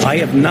research. I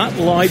have not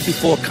lied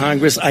before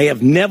Congress. I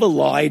have never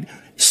lied.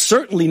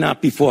 Certainly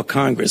not before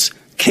Congress.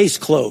 Case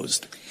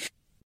closed.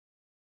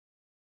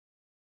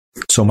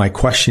 So my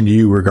question to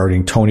you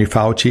regarding Tony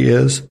Fauci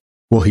is,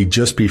 will he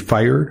just be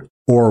fired,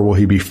 or will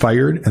he be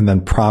fired and then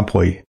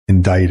promptly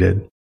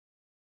indicted?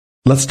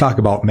 Let's talk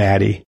about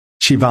Maddie.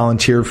 She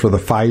volunteered for the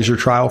Pfizer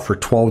trial for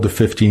 12 to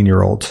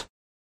 15-year-olds.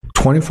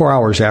 24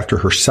 hours after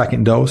her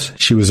second dose,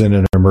 she was in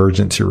an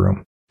emergency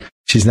room.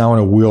 She's now in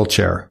a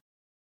wheelchair,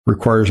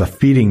 requires a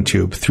feeding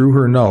tube through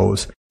her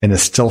nose, and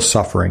is still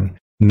suffering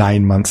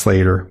 9 months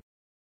later.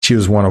 She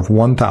was one of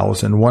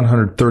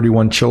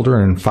 1,131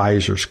 children in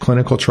Pfizer's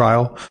clinical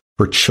trial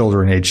for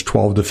children aged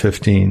 12 to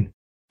 15.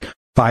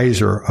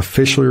 Pfizer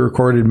officially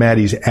recorded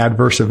Maddie's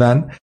adverse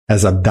event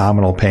as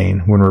abdominal pain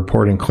when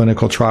reporting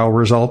clinical trial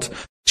results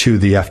to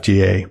the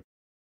FDA.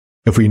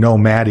 If we know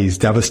Maddie's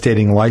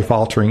devastating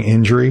life-altering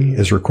injury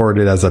is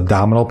recorded as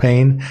abdominal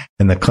pain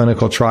in the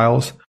clinical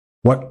trials,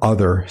 what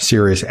other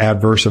serious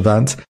adverse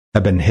events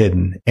have been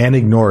hidden and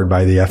ignored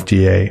by the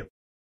FDA?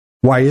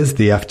 Why is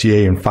the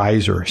FDA and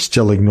Pfizer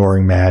still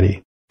ignoring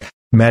Maddie?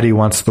 Maddie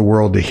wants the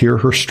world to hear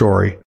her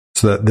story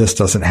so that this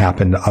doesn't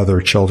happen to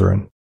other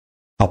children.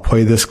 I'll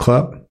play this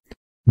clip,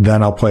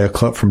 then I'll play a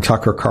clip from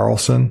Tucker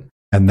Carlson,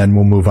 and then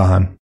we'll move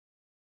on.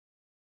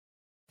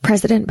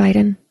 President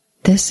Biden,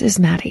 this is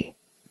Maddie.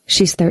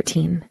 She's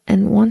 13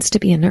 and wants to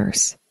be a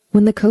nurse.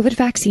 When the COVID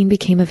vaccine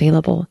became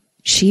available,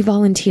 she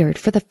volunteered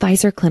for the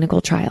Pfizer clinical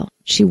trial.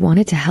 She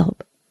wanted to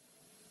help.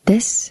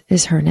 This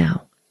is her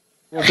now.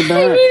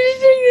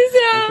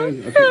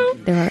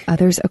 There are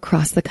others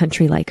across the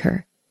country like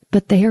her,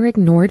 but they are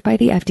ignored by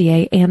the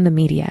FDA and the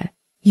media.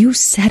 You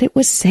said it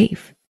was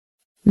safe.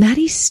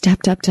 Maddie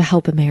stepped up to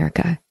help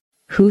America.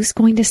 Who's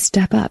going to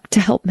step up to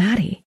help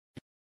Maddie?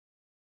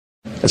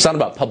 It's not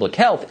about public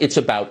health, it's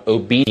about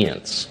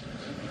obedience.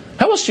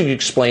 How else do you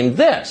explain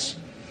this?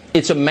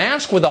 It's a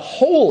mask with a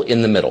hole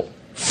in the middle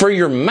for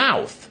your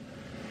mouth.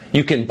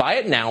 You can buy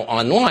it now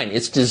online.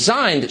 It's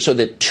designed so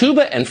that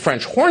tuba and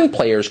French horn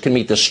players can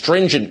meet the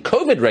stringent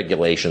COVID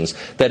regulations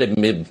that have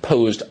been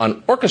imposed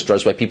on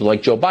orchestras by people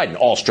like Joe Biden,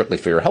 all strictly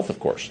for your health, of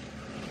course.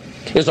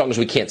 As long as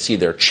we can't see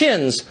their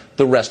chins,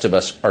 the rest of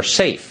us are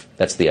safe.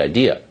 That's the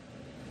idea.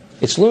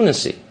 It's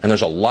lunacy, and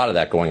there's a lot of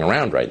that going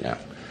around right now.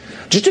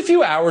 Just a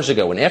few hours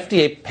ago, an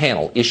FDA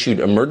panel issued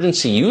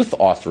emergency youth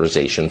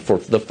authorization for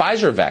the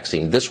Pfizer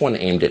vaccine, this one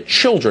aimed at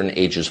children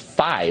ages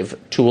 5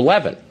 to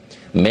 11.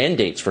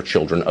 Mandates for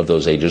children of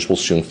those ages will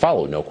soon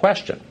follow, no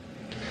question.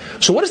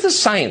 So what does the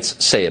science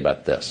say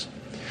about this?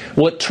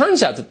 Well, it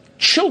turns out that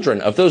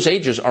children of those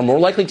ages are more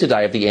likely to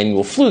die of the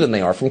annual flu than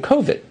they are from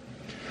COVID.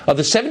 Of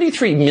the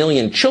 73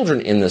 million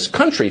children in this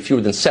country,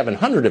 fewer than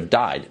 700 have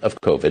died of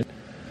COVID.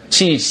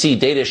 CDC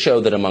data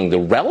show that among the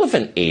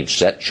relevant age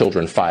set,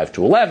 children 5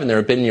 to 11, there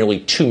have been nearly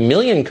 2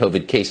 million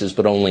COVID cases,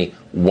 but only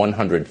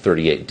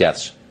 138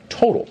 deaths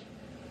total.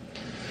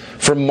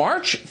 From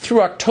March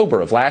through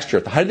October of last year,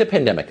 at the height of the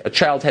pandemic, a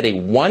child had a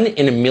 1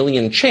 in a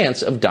million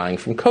chance of dying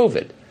from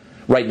COVID.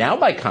 Right now,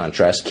 by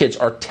contrast, kids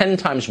are 10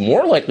 times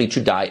more likely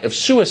to die of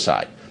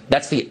suicide.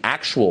 That's the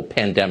actual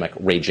pandemic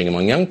raging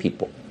among young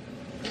people.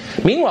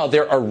 Meanwhile,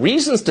 there are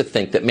reasons to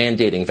think that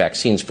mandating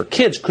vaccines for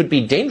kids could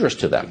be dangerous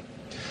to them.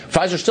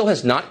 Pfizer still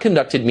has not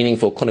conducted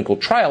meaningful clinical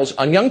trials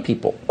on young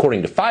people.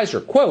 According to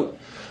Pfizer, quote,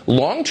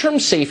 long-term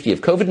safety of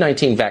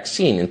COVID-19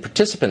 vaccine in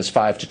participants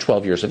 5 to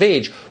 12 years of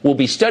age will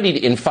be studied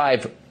in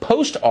 5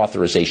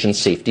 post-authorization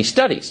safety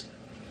studies.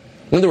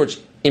 In other words,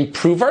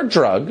 improve our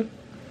drug,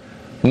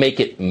 make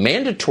it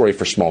mandatory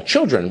for small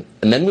children,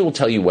 and then we will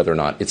tell you whether or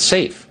not it's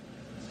safe.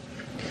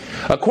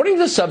 According to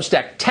the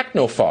Substack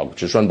Technofog,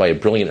 which is run by a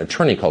brilliant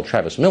attorney called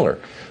Travis Miller,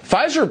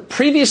 Pfizer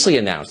previously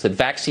announced that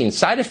vaccine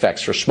side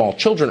effects for small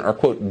children are,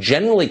 quote,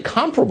 generally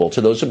comparable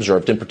to those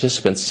observed in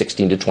participants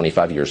 16 to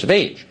 25 years of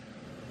age.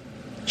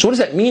 So what does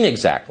that mean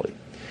exactly?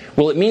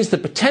 Well, it means the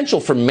potential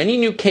for many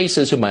new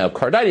cases of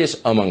myocarditis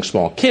among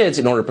small kids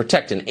in order to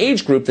protect an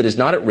age group that is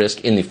not at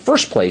risk in the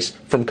first place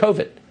from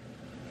COVID.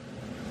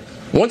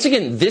 Once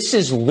again, this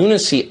is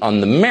lunacy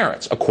on the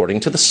merits, according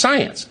to the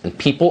science, and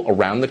people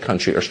around the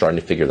country are starting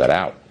to figure that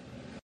out.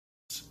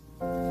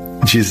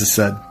 Jesus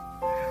said,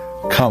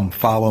 "Come,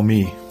 follow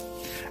me,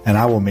 and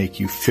I will make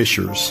you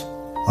fishers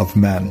of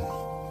men."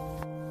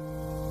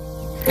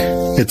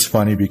 It's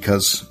funny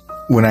because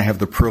when I have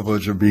the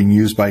privilege of being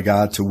used by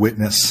God to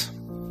witness,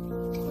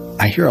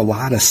 I hear a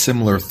lot of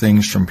similar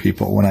things from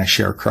people when I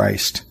share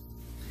Christ.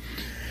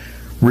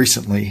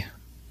 Recently,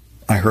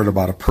 I heard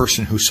about a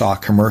person who saw a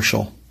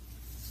commercial,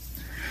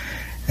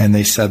 and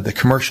they said, the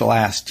commercial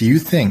asked, "Do you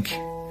think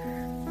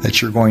that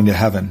you're going to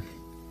heaven?"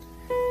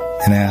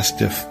 And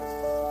asked if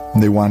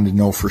they wanted to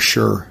know for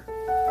sure.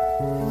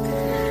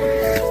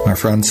 My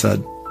friend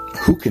said,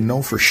 "Who can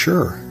know for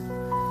sure?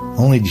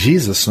 Only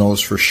Jesus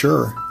knows for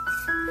sure."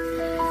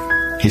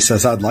 He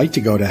says, "I'd like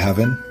to go to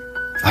heaven.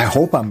 I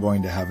hope I'm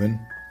going to heaven.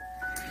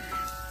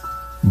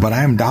 But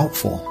I am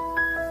doubtful."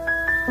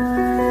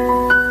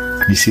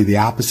 You see, the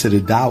opposite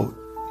of doubt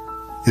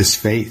is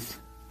faith.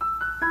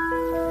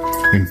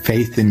 And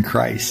faith in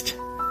Christ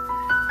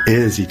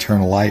is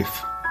eternal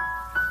life.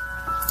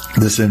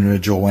 This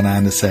individual went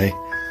on to say,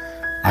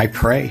 "I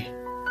pray.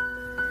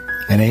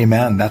 And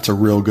amen, that's a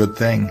real good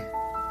thing."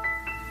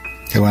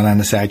 He went on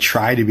to say, "I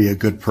try to be a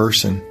good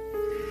person.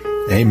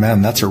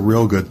 Amen, that's a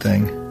real good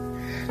thing."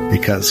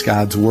 Because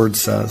God's word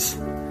says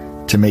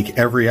to make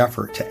every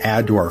effort to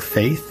add to our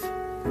faith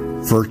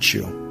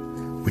virtue,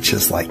 which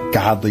is like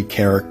godly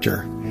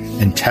character,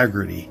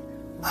 integrity,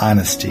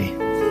 honesty.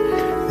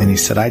 And he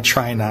said, "I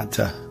try not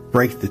to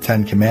break the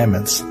 10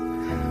 Commandments."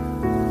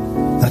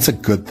 That's a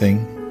good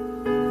thing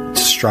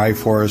to strive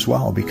for as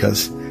well,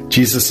 because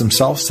Jesus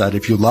himself said,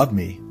 "If you love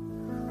me,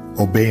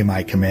 obey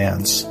my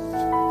commands."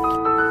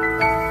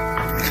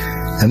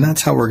 And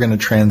that's how we're going to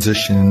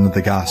transition into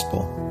the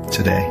gospel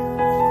today.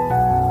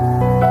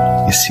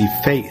 You see,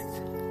 faith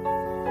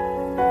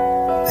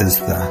is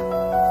the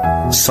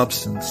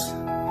substance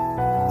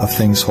of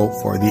things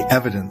hoped for, the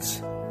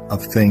evidence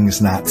of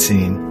things not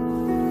seen.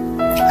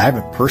 I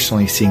haven't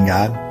personally seen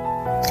God.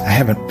 I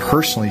haven't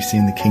personally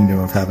seen the kingdom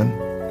of heaven.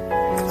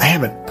 I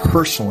haven't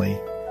personally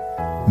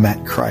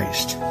met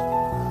Christ,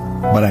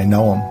 but I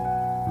know him.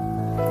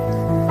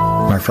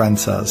 My friend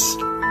says,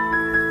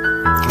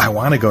 "I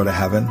want to go to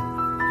heaven.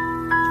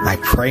 I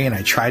pray and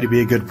I try to be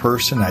a good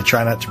person. I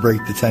try not to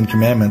break the 10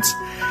 Commandments.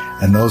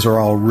 And those are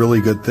all really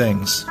good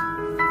things.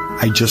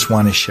 I just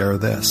want to share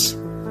this,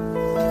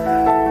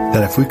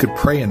 that if we could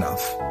pray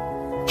enough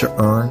to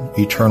earn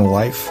eternal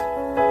life,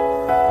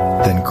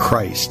 then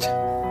Christ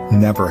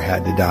never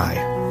had to die.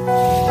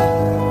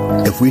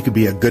 If we could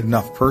be a good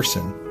enough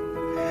person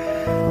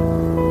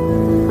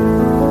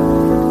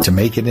to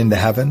make it into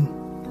heaven,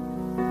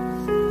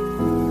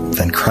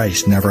 then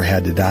Christ never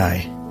had to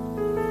die.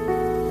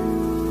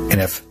 And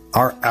if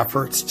our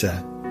efforts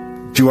to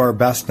do our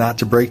best not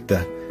to break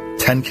the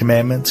 10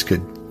 Commandments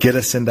could get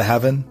us into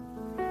heaven,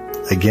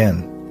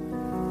 again,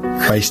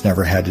 Christ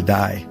never had to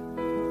die.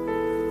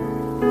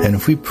 And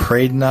if we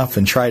prayed enough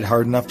and tried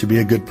hard enough to be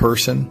a good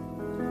person,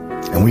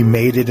 and we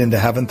made it into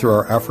heaven through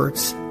our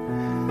efforts,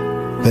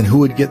 then who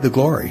would get the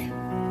glory?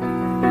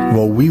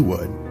 Well, we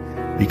would,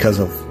 because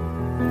of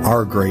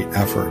our great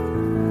effort.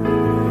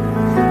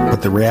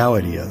 But the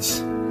reality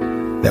is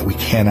that we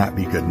cannot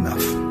be good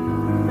enough.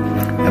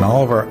 And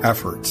all of our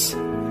efforts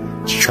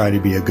to try to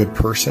be a good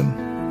person,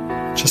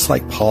 just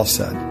like Paul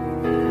said,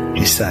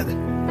 he said,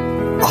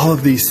 all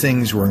of these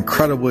things were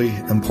incredibly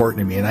important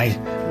to me, and I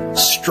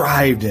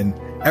strived in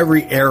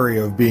every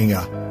area of being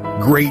a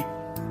great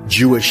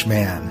Jewish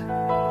man,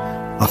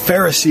 a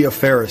Pharisee of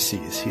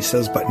Pharisees. He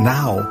says, but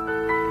now,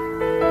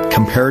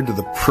 compared to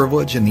the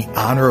privilege and the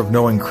honor of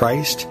knowing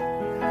Christ,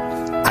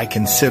 I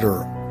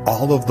consider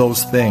all of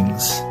those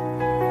things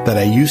that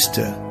I used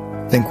to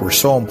think were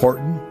so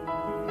important,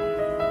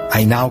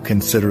 I now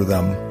consider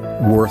them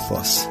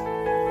worthless.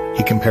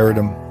 He compared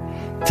them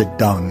to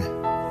dung.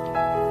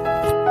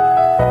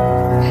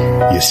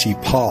 You see,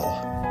 Paul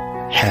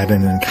had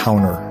an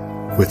encounter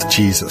with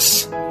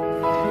Jesus,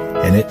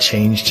 and it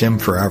changed him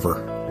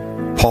forever.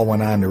 Paul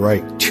went on to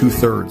write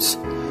 2/3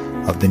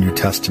 of the New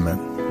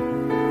Testament.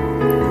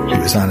 He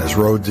was on his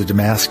road to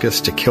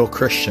Damascus to kill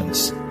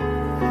Christians.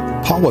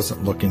 Paul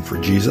wasn't looking for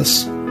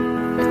Jesus,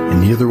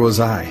 and neither was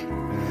I.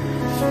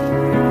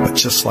 But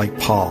just like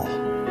Paul,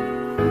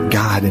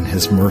 God in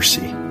his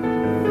mercy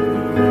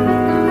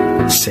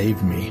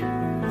saved me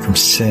from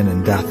sin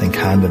and death and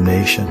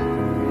condemnation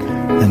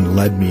and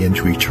led me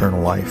into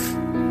eternal life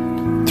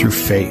through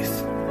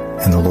faith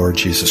in the Lord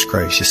Jesus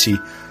Christ. You see,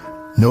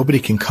 nobody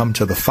can come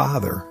to the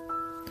Father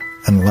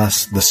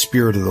unless the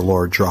Spirit of the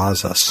Lord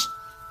draws us.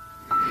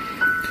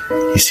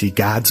 You see,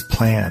 God's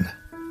plan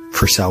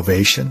for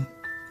salvation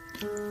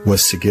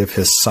was to give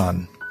his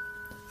Son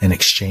in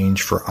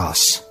exchange for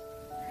us.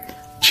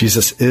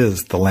 Jesus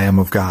is the Lamb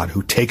of God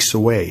who takes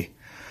away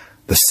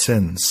the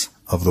sins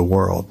of the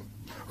world.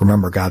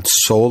 Remember, God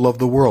so loved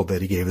the world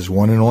that he gave his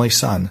one and only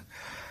Son,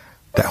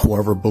 that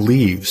whoever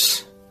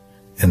believes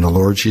in the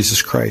Lord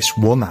Jesus Christ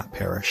will not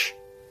perish,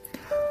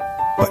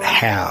 but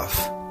have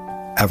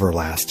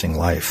everlasting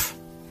life.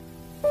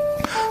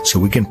 So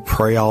we can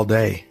pray all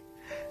day,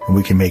 and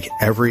we can make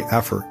every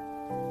effort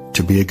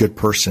to be a good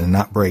person and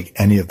not break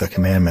any of the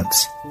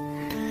commandments.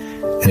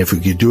 And if we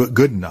could do it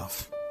good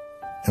enough,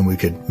 and we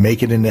could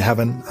make it into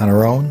heaven on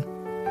our own,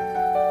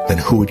 then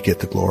who would get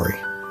the glory?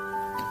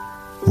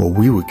 Well,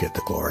 we would get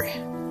the glory.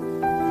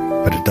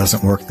 But it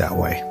doesn't work that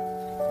way.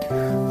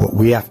 What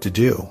we have to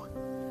do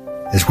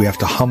is we have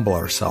to humble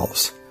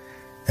ourselves,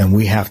 and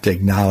we have to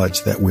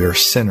acknowledge that we are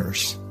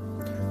sinners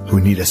who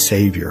need a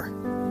Savior.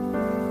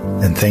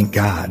 And thank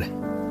God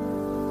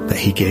that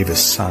He gave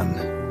His Son,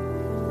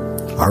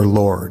 our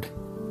Lord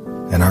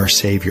and our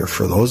Savior,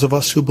 for those of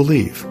us who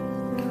believe,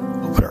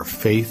 who put our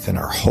faith and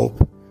our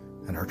hope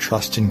and our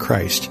trust in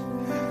Christ.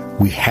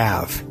 We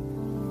have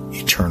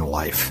eternal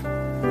life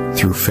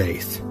through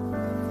faith.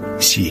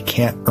 See, you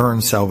can't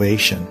earn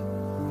salvation.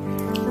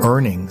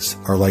 Earnings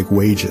are like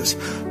wages.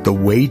 The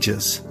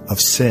wages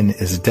of sin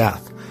is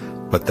death,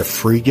 but the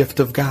free gift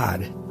of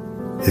God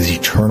is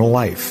eternal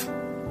life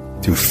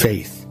through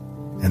faith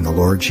in the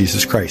Lord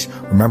Jesus Christ.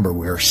 Remember,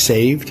 we are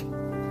saved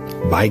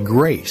by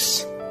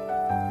grace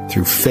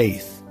through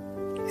faith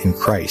in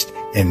Christ,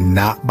 and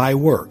not by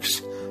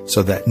works,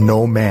 so that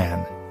no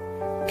man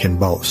can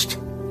boast.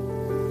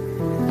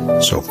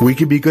 So if we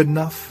could be good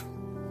enough,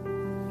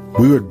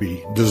 we would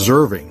be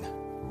deserving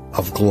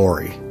of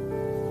glory.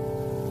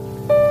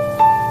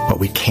 But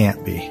we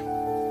can't be.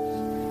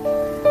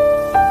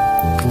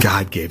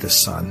 God gave His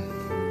Son,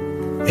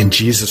 and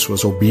Jesus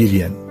was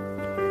obedient,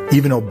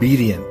 even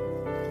obedient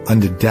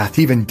unto death,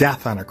 even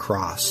death on a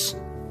cross.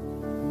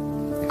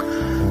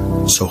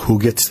 So who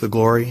gets the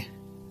glory?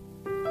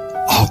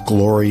 All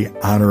glory,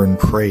 honor, and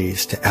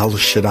praise to El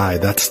Shaddai.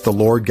 That's the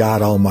Lord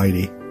God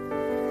Almighty.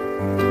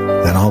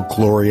 And all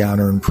glory,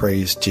 honor, and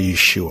praise to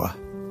Yeshua.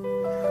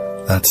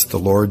 That's the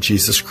Lord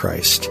Jesus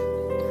Christ,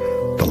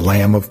 the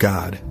Lamb of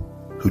God,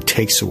 who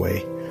takes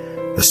away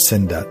the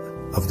sin debt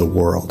of the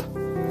world.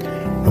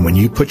 And when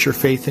you put your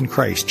faith in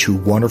Christ, two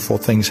wonderful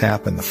things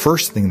happen. The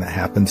first thing that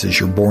happens is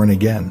you're born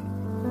again.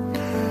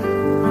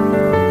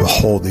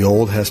 Behold, the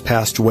old has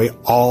passed away.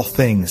 All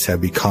things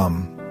have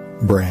become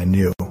brand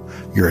new.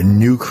 You're a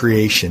new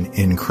creation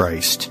in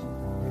Christ.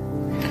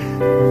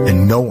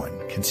 And no one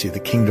can see the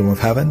kingdom of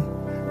heaven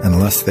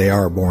unless they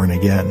are born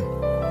again.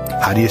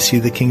 How do you see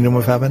the kingdom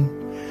of heaven?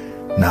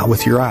 Not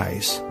with your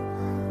eyes,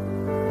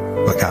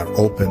 but God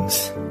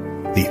opens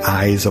the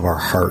eyes of our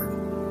heart.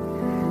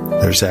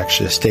 There's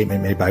actually a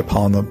statement made by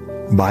Paul in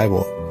the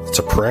Bible. It's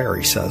a prayer.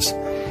 He says,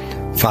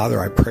 Father,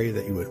 I pray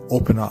that you would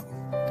open up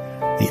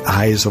the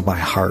eyes of my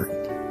heart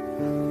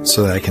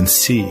so that I can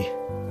see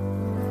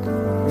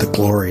the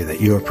glory that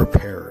you have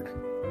prepared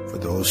for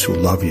those who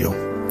love you.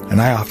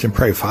 And I often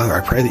pray, Father, I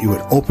pray that you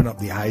would open up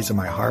the eyes of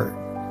my heart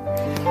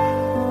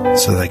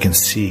so that I can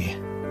see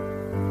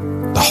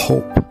the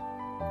hope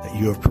that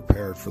you have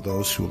prepared for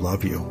those who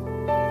love you.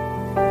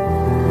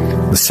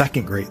 The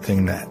second great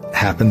thing that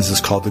happens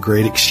is called the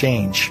Great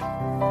Exchange.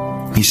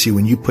 You see,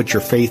 when you put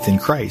your faith in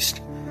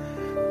Christ,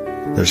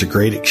 there's a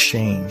great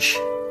exchange.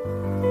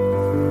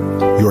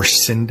 Your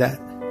sin debt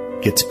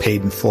gets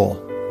paid in full.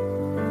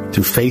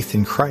 Through faith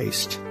in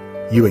Christ,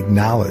 you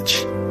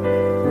acknowledge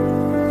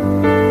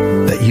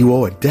that you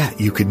owe a debt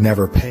you could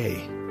never pay.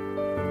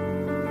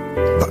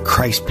 But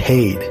Christ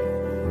paid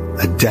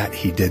a debt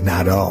He did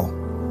not owe.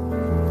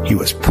 He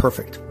was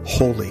perfect,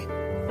 holy,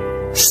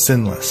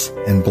 sinless,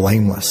 and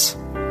blameless.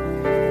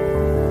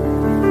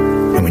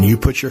 And when you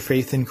put your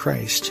faith in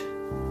Christ,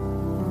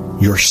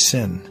 your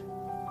sin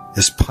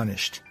is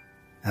punished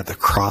at the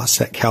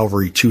cross at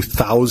Calvary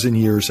 2,000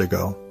 years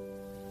ago.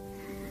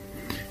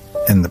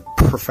 And the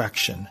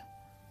perfection,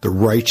 the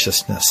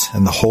righteousness,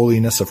 and the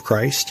holiness of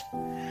Christ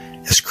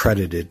is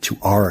credited to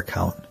our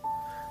account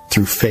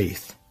through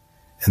faith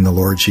in the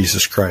Lord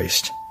Jesus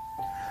Christ.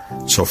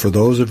 So for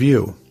those of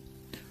you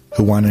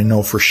who want to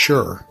know for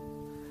sure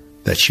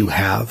that you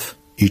have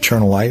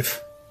eternal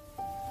life,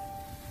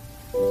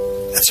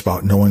 it's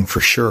about knowing for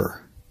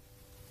sure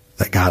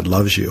that God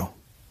loves you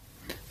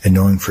and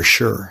knowing for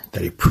sure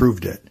that He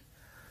proved it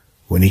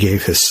when He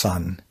gave His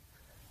Son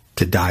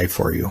to die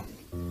for you.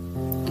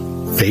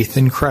 Faith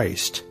in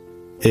Christ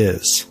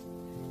is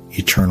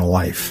eternal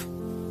life.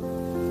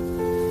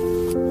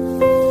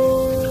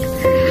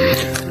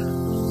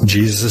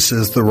 Jesus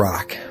is the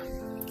rock.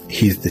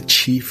 He's the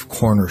chief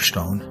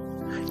cornerstone.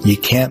 You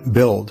can't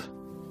build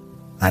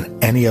on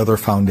any other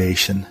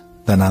foundation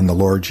than on the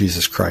Lord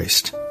Jesus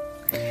Christ.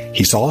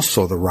 He's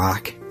also the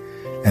rock,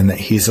 and that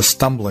He's a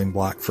stumbling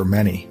block for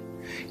many.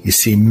 You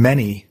see,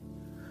 many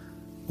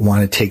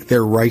want to take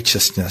their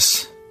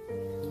righteousness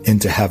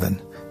into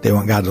heaven. They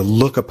want God to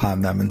look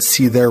upon them and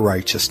see their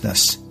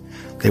righteousness.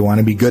 They want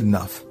to be good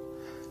enough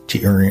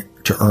to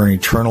earn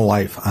eternal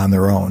life on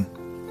their own.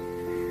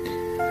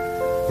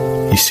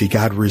 You see,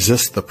 God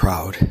resists the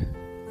proud,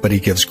 but He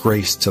gives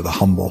grace to the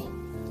humble.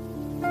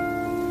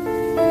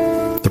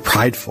 The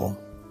prideful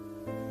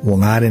will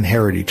not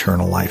inherit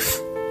eternal life.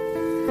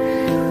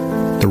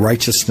 The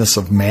righteousness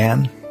of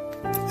man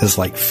is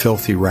like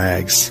filthy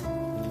rags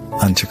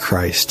unto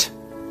Christ.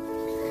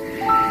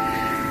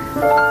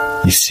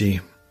 You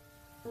see,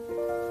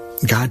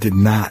 God did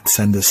not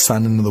send his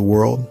Son into the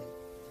world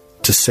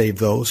to save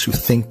those who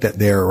think that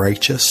they are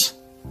righteous,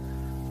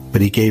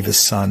 but he gave his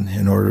Son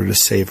in order to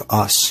save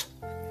us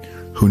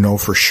who know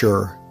for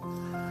sure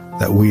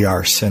that we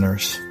are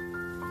sinners.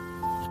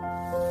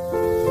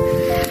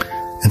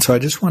 And so I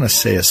just want to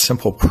say a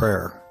simple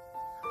prayer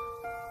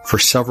for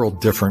several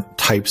different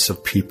types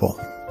of people.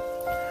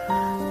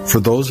 For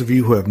those of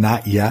you who have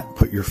not yet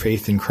put your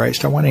faith in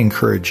Christ, I want to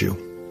encourage you.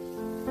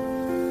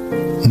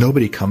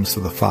 Nobody comes to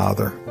the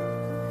Father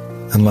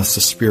unless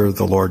the Spirit of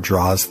the Lord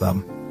draws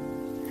them.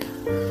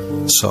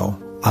 So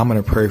I'm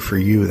going to pray for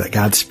you that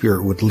God's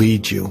Spirit would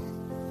lead you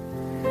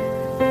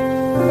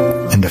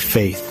into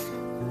faith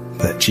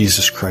that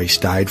Jesus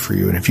Christ died for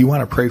you. And if you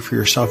want to pray for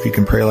yourself, you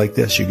can pray like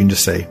this. You can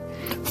just say,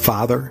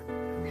 Father,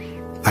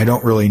 I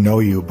don't really know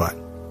you, but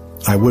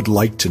I would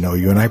like to know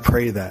you. And I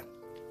pray that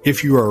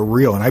if you are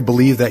real, and I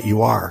believe that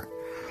you are,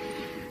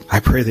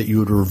 I pray that you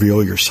would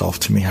reveal yourself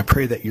to me. I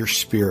pray that your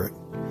Spirit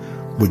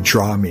would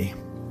draw me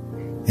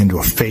into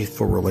a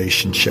faithful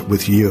relationship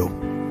with you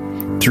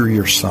through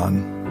your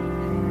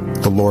Son,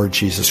 the Lord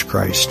Jesus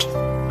Christ.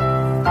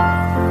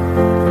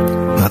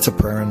 That's a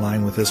prayer in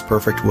line with his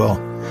perfect will.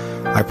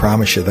 I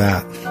promise you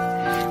that.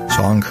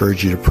 So I'll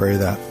encourage you to pray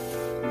that.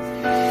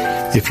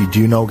 If you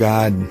do know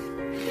God,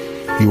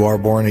 you are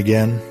born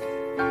again,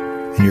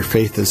 and your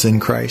faith is in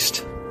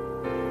Christ,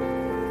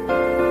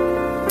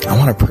 I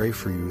want to pray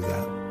for you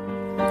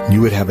that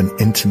you would have an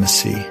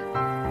intimacy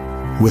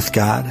with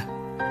God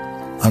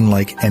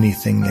unlike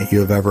anything that you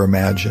have ever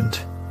imagined.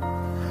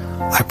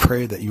 I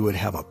pray that you would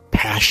have a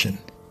passion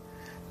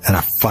and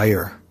a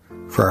fire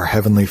for our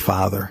Heavenly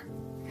Father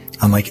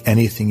unlike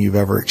anything you've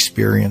ever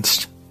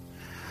experienced.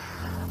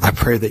 I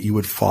pray that you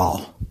would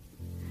fall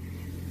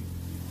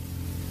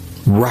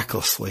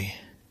recklessly,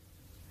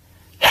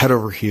 head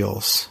over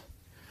heels,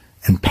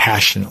 and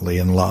passionately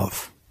in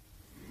love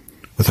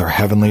with our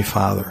Heavenly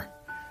Father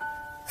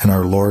and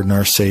our Lord and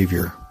our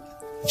Savior,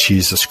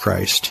 Jesus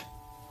Christ.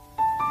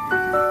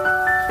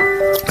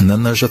 And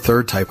then there's a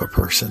third type of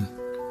person.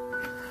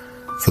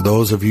 For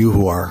those of you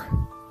who are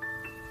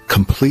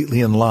completely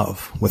in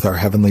love with our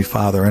Heavenly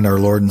Father and our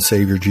Lord and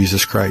Savior,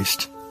 Jesus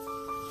Christ.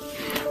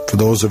 For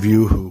those of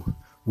you who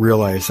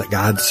realize that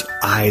God's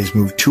eyes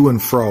move to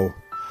and fro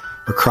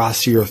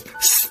across the earth,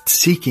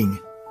 seeking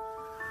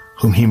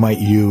whom he might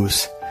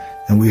use,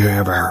 and we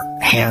have our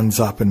hands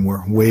up and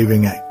we're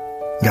waving at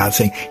God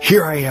saying,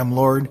 here I am,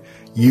 Lord,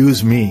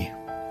 use me.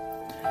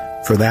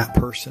 For that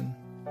person,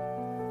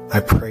 I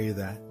pray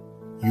that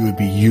you would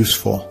be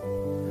useful,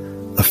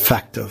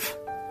 effective,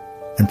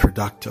 and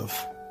productive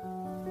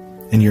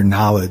in your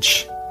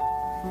knowledge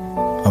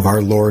of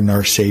our Lord and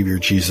our Savior,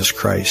 Jesus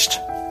Christ.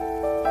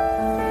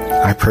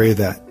 I pray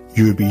that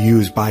you would be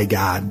used by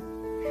God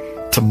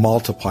to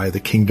multiply the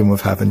kingdom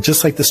of heaven,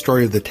 just like the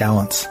story of the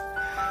talents.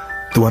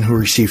 The one who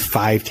received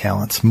 5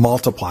 talents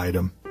multiplied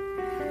them,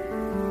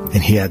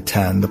 and he had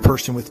 10. The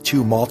person with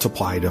 2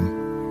 multiplied them,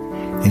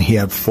 and he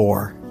had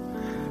 4.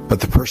 But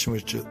the person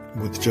with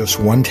just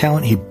 1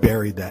 talent, he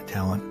buried that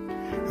talent.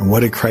 And what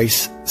did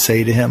Christ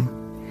say to him?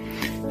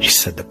 He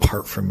said,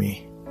 depart from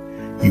me,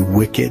 you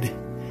wicked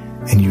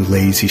and you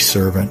lazy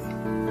servant.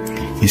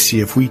 You see,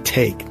 if we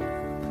take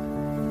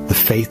the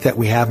faith that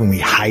we have and we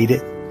hide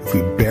it, if we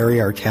bury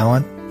our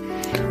talent,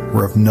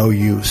 we're of no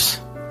use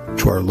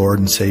to our Lord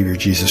and Savior,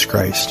 Jesus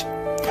Christ.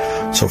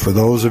 So for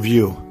those of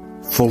you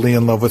fully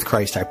in love with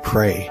Christ, I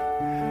pray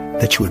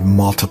that you would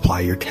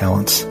multiply your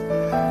talents.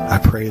 I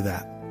pray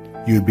that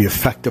you would be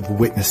effective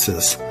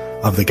witnesses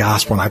of the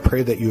gospel. And I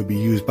pray that you would be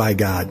used by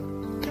God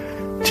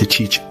to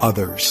teach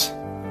others,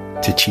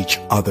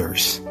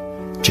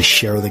 to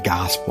share the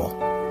gospel,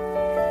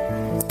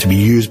 to be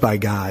used by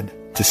God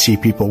to see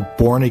people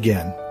born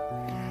again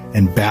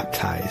and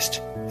baptized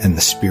in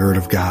the Spirit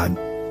of God.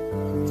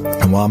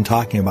 And while I'm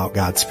talking about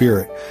God's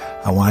Spirit,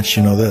 I want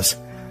you to know this.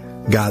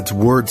 God's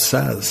Word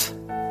says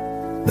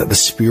that the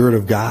Spirit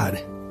of God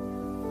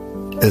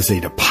is a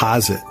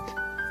deposit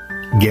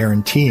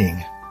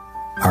guaranteeing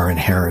our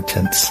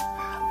inheritance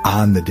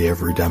on the day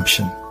of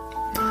redemption.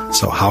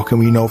 So how can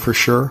we know for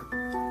sure?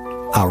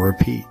 I'll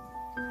repeat.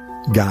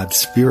 God's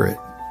Spirit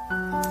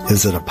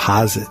is a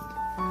deposit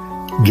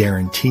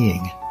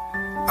guaranteeing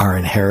our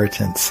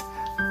inheritance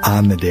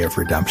on the day of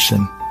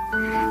redemption.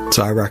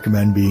 So I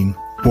recommend being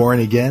born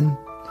again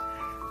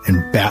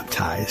and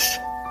baptized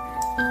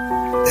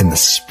in the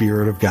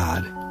Spirit of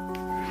God.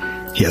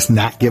 He has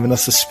not given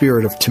us a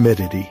spirit of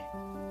timidity.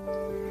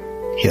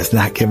 He has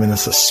not given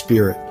us a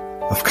spirit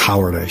of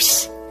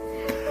cowardice,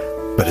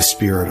 but a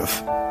spirit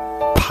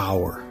of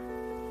power,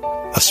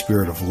 a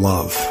spirit of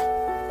love,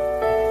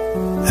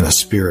 and a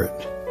spirit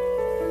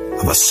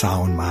of a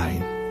sound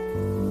mind.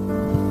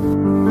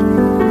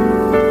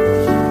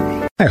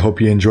 I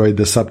hope you enjoyed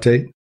this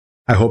update.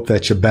 I hope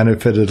that you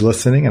benefited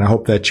listening, and I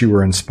hope that you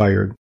were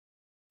inspired.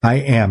 I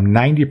am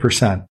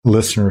 90%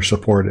 listener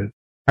supported.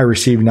 I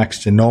receive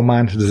next to no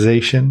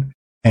monetization,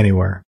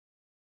 anywhere.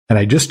 And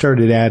I just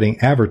started adding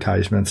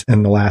advertisements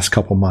in the last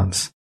couple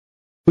months.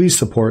 Please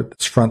support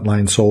this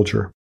frontline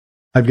soldier.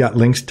 I've got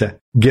links to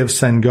Give,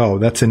 Send, Go.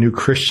 That's a new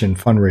Christian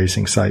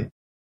fundraising site.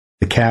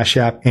 The Cash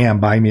App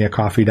and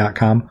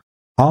buymeacoffee.com,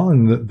 all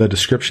in the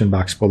description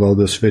box below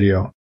this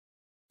video.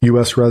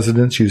 U.S.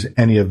 residents use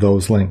any of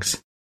those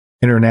links.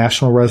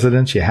 International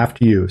residents, you have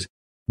to use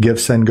Give,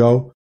 Send,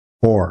 Go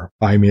or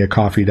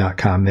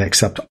buymeacoffee.com. They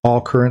accept all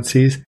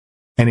currencies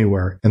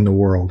anywhere in the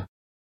world.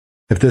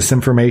 If this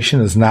information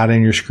is not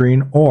on your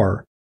screen,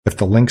 or if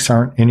the links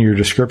aren't in your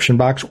description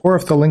box, or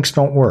if the links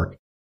don't work,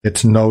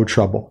 it's no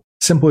trouble.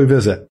 Simply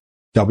visit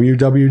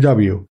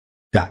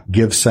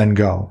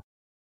www.givesendgo.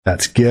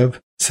 That's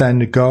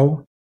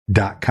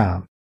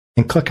givesendgo.com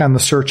and click on the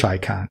search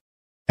icon.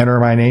 Enter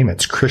my name.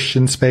 It's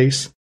Christian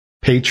Space,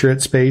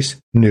 Patriot Space,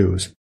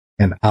 News,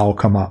 and I'll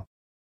come up.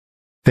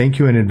 Thank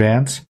you in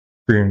advance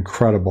for your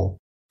incredible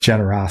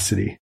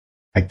generosity.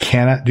 I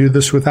cannot do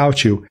this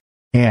without you,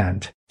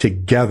 and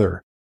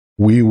together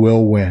we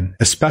will win,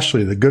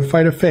 especially the good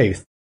fight of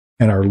faith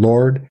in our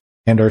Lord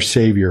and our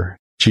Savior,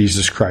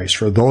 Jesus Christ,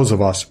 for those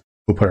of us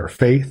who put our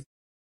faith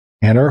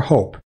and our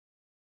hope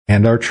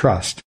and our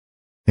trust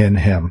in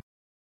Him.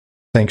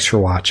 Thanks for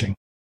watching.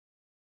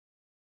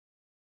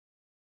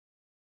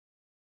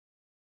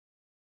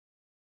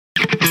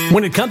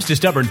 When it comes to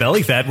stubborn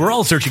belly fat, we're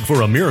all searching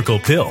for a miracle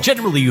pill.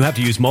 Generally, you have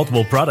to use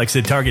multiple products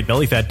that target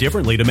belly fat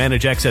differently to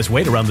manage excess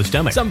weight around the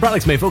stomach. Some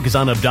products may focus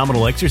on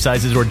abdominal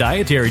exercises or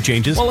dietary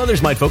changes, while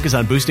others might focus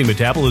on boosting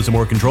metabolism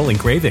or controlling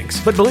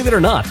cravings. But believe it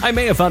or not, I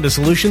may have found a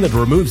solution that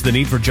removes the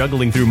need for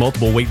juggling through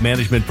multiple weight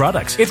management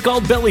products. It's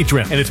called Belly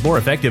Trim, and it's more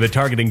effective at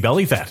targeting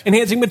belly fat,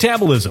 enhancing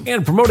metabolism,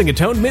 and promoting a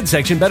toned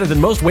midsection better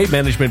than most weight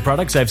management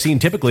products I've seen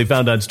typically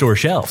found on store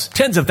shelves.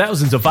 Tens of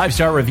thousands of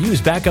 5-star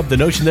reviews back up the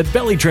notion that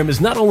Belly Trim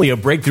is not only a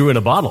breakthrough in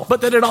a bottle,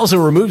 but that it also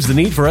removes the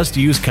need for us to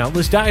use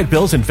countless diet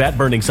pills and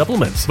fat-burning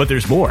supplements. But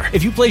there's more.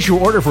 If you place your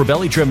order for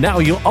Belly Trim now,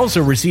 you'll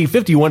also receive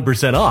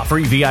 51% off,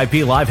 free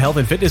VIP live health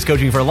and fitness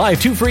coaching for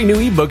life, 2 free new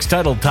ebooks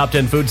titled Top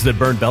 10 Foods That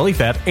Burn Belly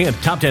Fat and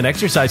Top 10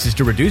 Exercises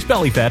to Reduce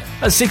Belly Fat,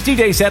 a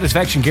 60-day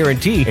satisfaction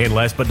guarantee, and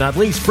last but not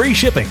least, free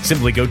shipping.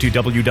 Simply go to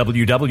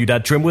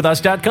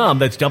www.trimwithus.com.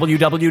 That's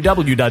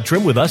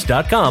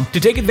www.trimwithus.com to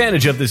take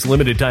advantage of this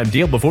limited time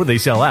deal before they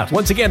sell out.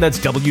 Once again, that's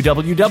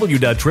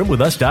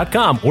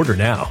www.trimwithus.com. Order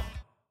now.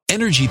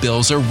 Energy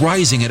bills are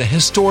rising at a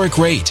historic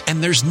rate,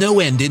 and there's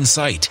no end in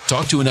sight.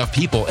 Talk to enough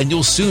people, and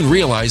you'll soon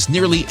realize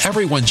nearly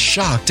everyone's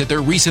shocked at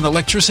their recent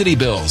electricity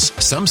bills.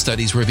 Some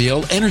studies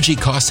reveal energy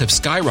costs have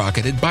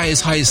skyrocketed by as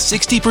high as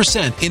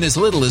 60% in as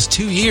little as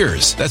 2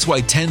 years. That's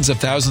why tens of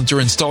thousands are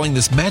installing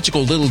this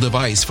magical little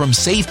device from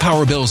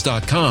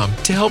SavePowerBills.com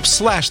to help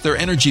slash their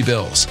energy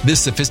bills.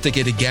 This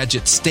sophisticated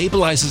gadget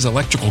stabilizes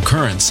electrical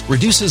currents,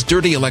 reduces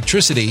dirty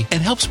electricity,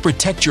 and helps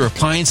protect your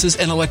appliances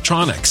and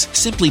electronics.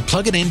 Simply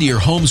plug it into your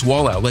home's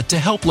wall outlet to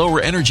help lower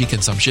energy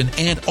consumption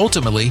and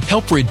ultimately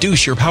help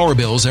reduce your power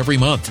bills every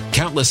month.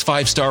 Countless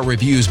 5-star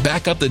reviews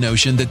back up the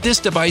notion that this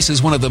device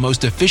is one of the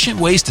most efficient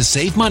ways to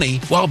save money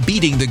while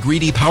beating the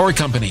greedy power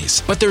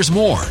companies. But there's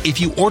more.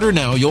 If you order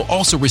now, you'll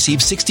also receive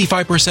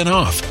 65%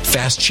 off,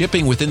 fast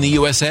shipping within the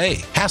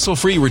USA,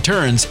 hassle-free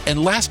returns,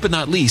 and last but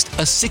not least,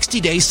 a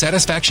 60-day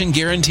satisfaction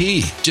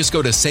guarantee. Just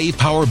go to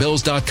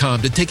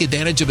SavePowerBills.com to take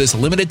advantage of this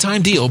limited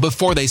time deal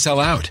before they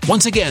sell out.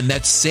 Once again,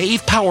 that's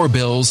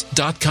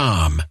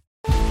SavePowerBills.com.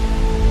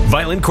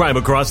 Violent crime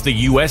across the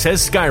U.S.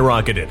 has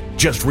skyrocketed.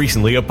 Just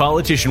recently, a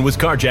politician was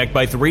carjacked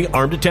by 3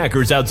 armed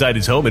attackers outside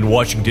his home in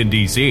Washington,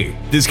 D.C.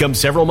 This comes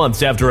several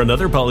months after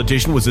another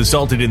politician was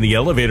assaulted in the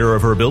elevator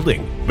of her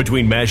building.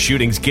 Between mass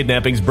shootings,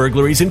 kidnappings,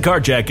 burglaries, and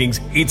carjackings,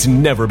 it's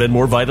never been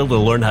more vital to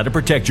learn how to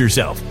protect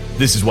yourself.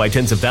 This is why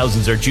tens of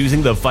thousands are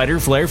choosing the Fighter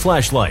Flare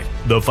flashlight.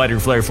 The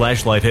Fighter Flare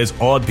flashlight has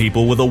awed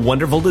people with a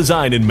wonderful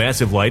design and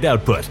massive light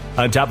output.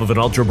 On top of an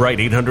ultra-bright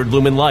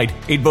 800-lumen light,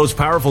 it boasts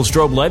powerful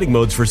strobe lighting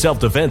modes for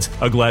self-defense,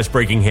 a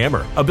glass-breaking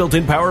hammer, a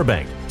built-in power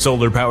bank,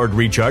 solar-powered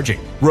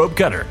recharging, rope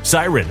cutter,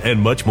 siren, and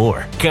much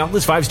more.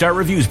 Countless 5-star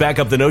reviews back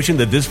up the notion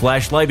that this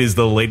flashlight is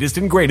the latest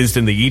and greatest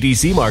in the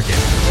EDC market.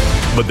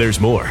 But there's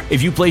more.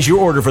 If you place your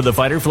order for the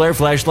Fighter Flare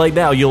flashlight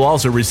now, you'll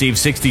also receive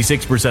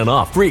 66%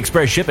 off, free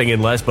express shipping,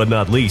 and last but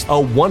not least, a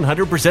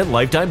 100%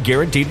 lifetime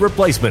guaranteed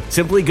replacement.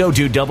 Simply go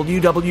to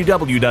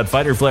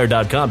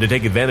www.fighterflare.com to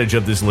take advantage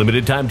of this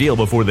limited time deal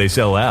before they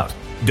sell out.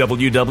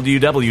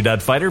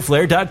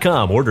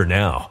 www.fighterflare.com. Order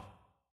now.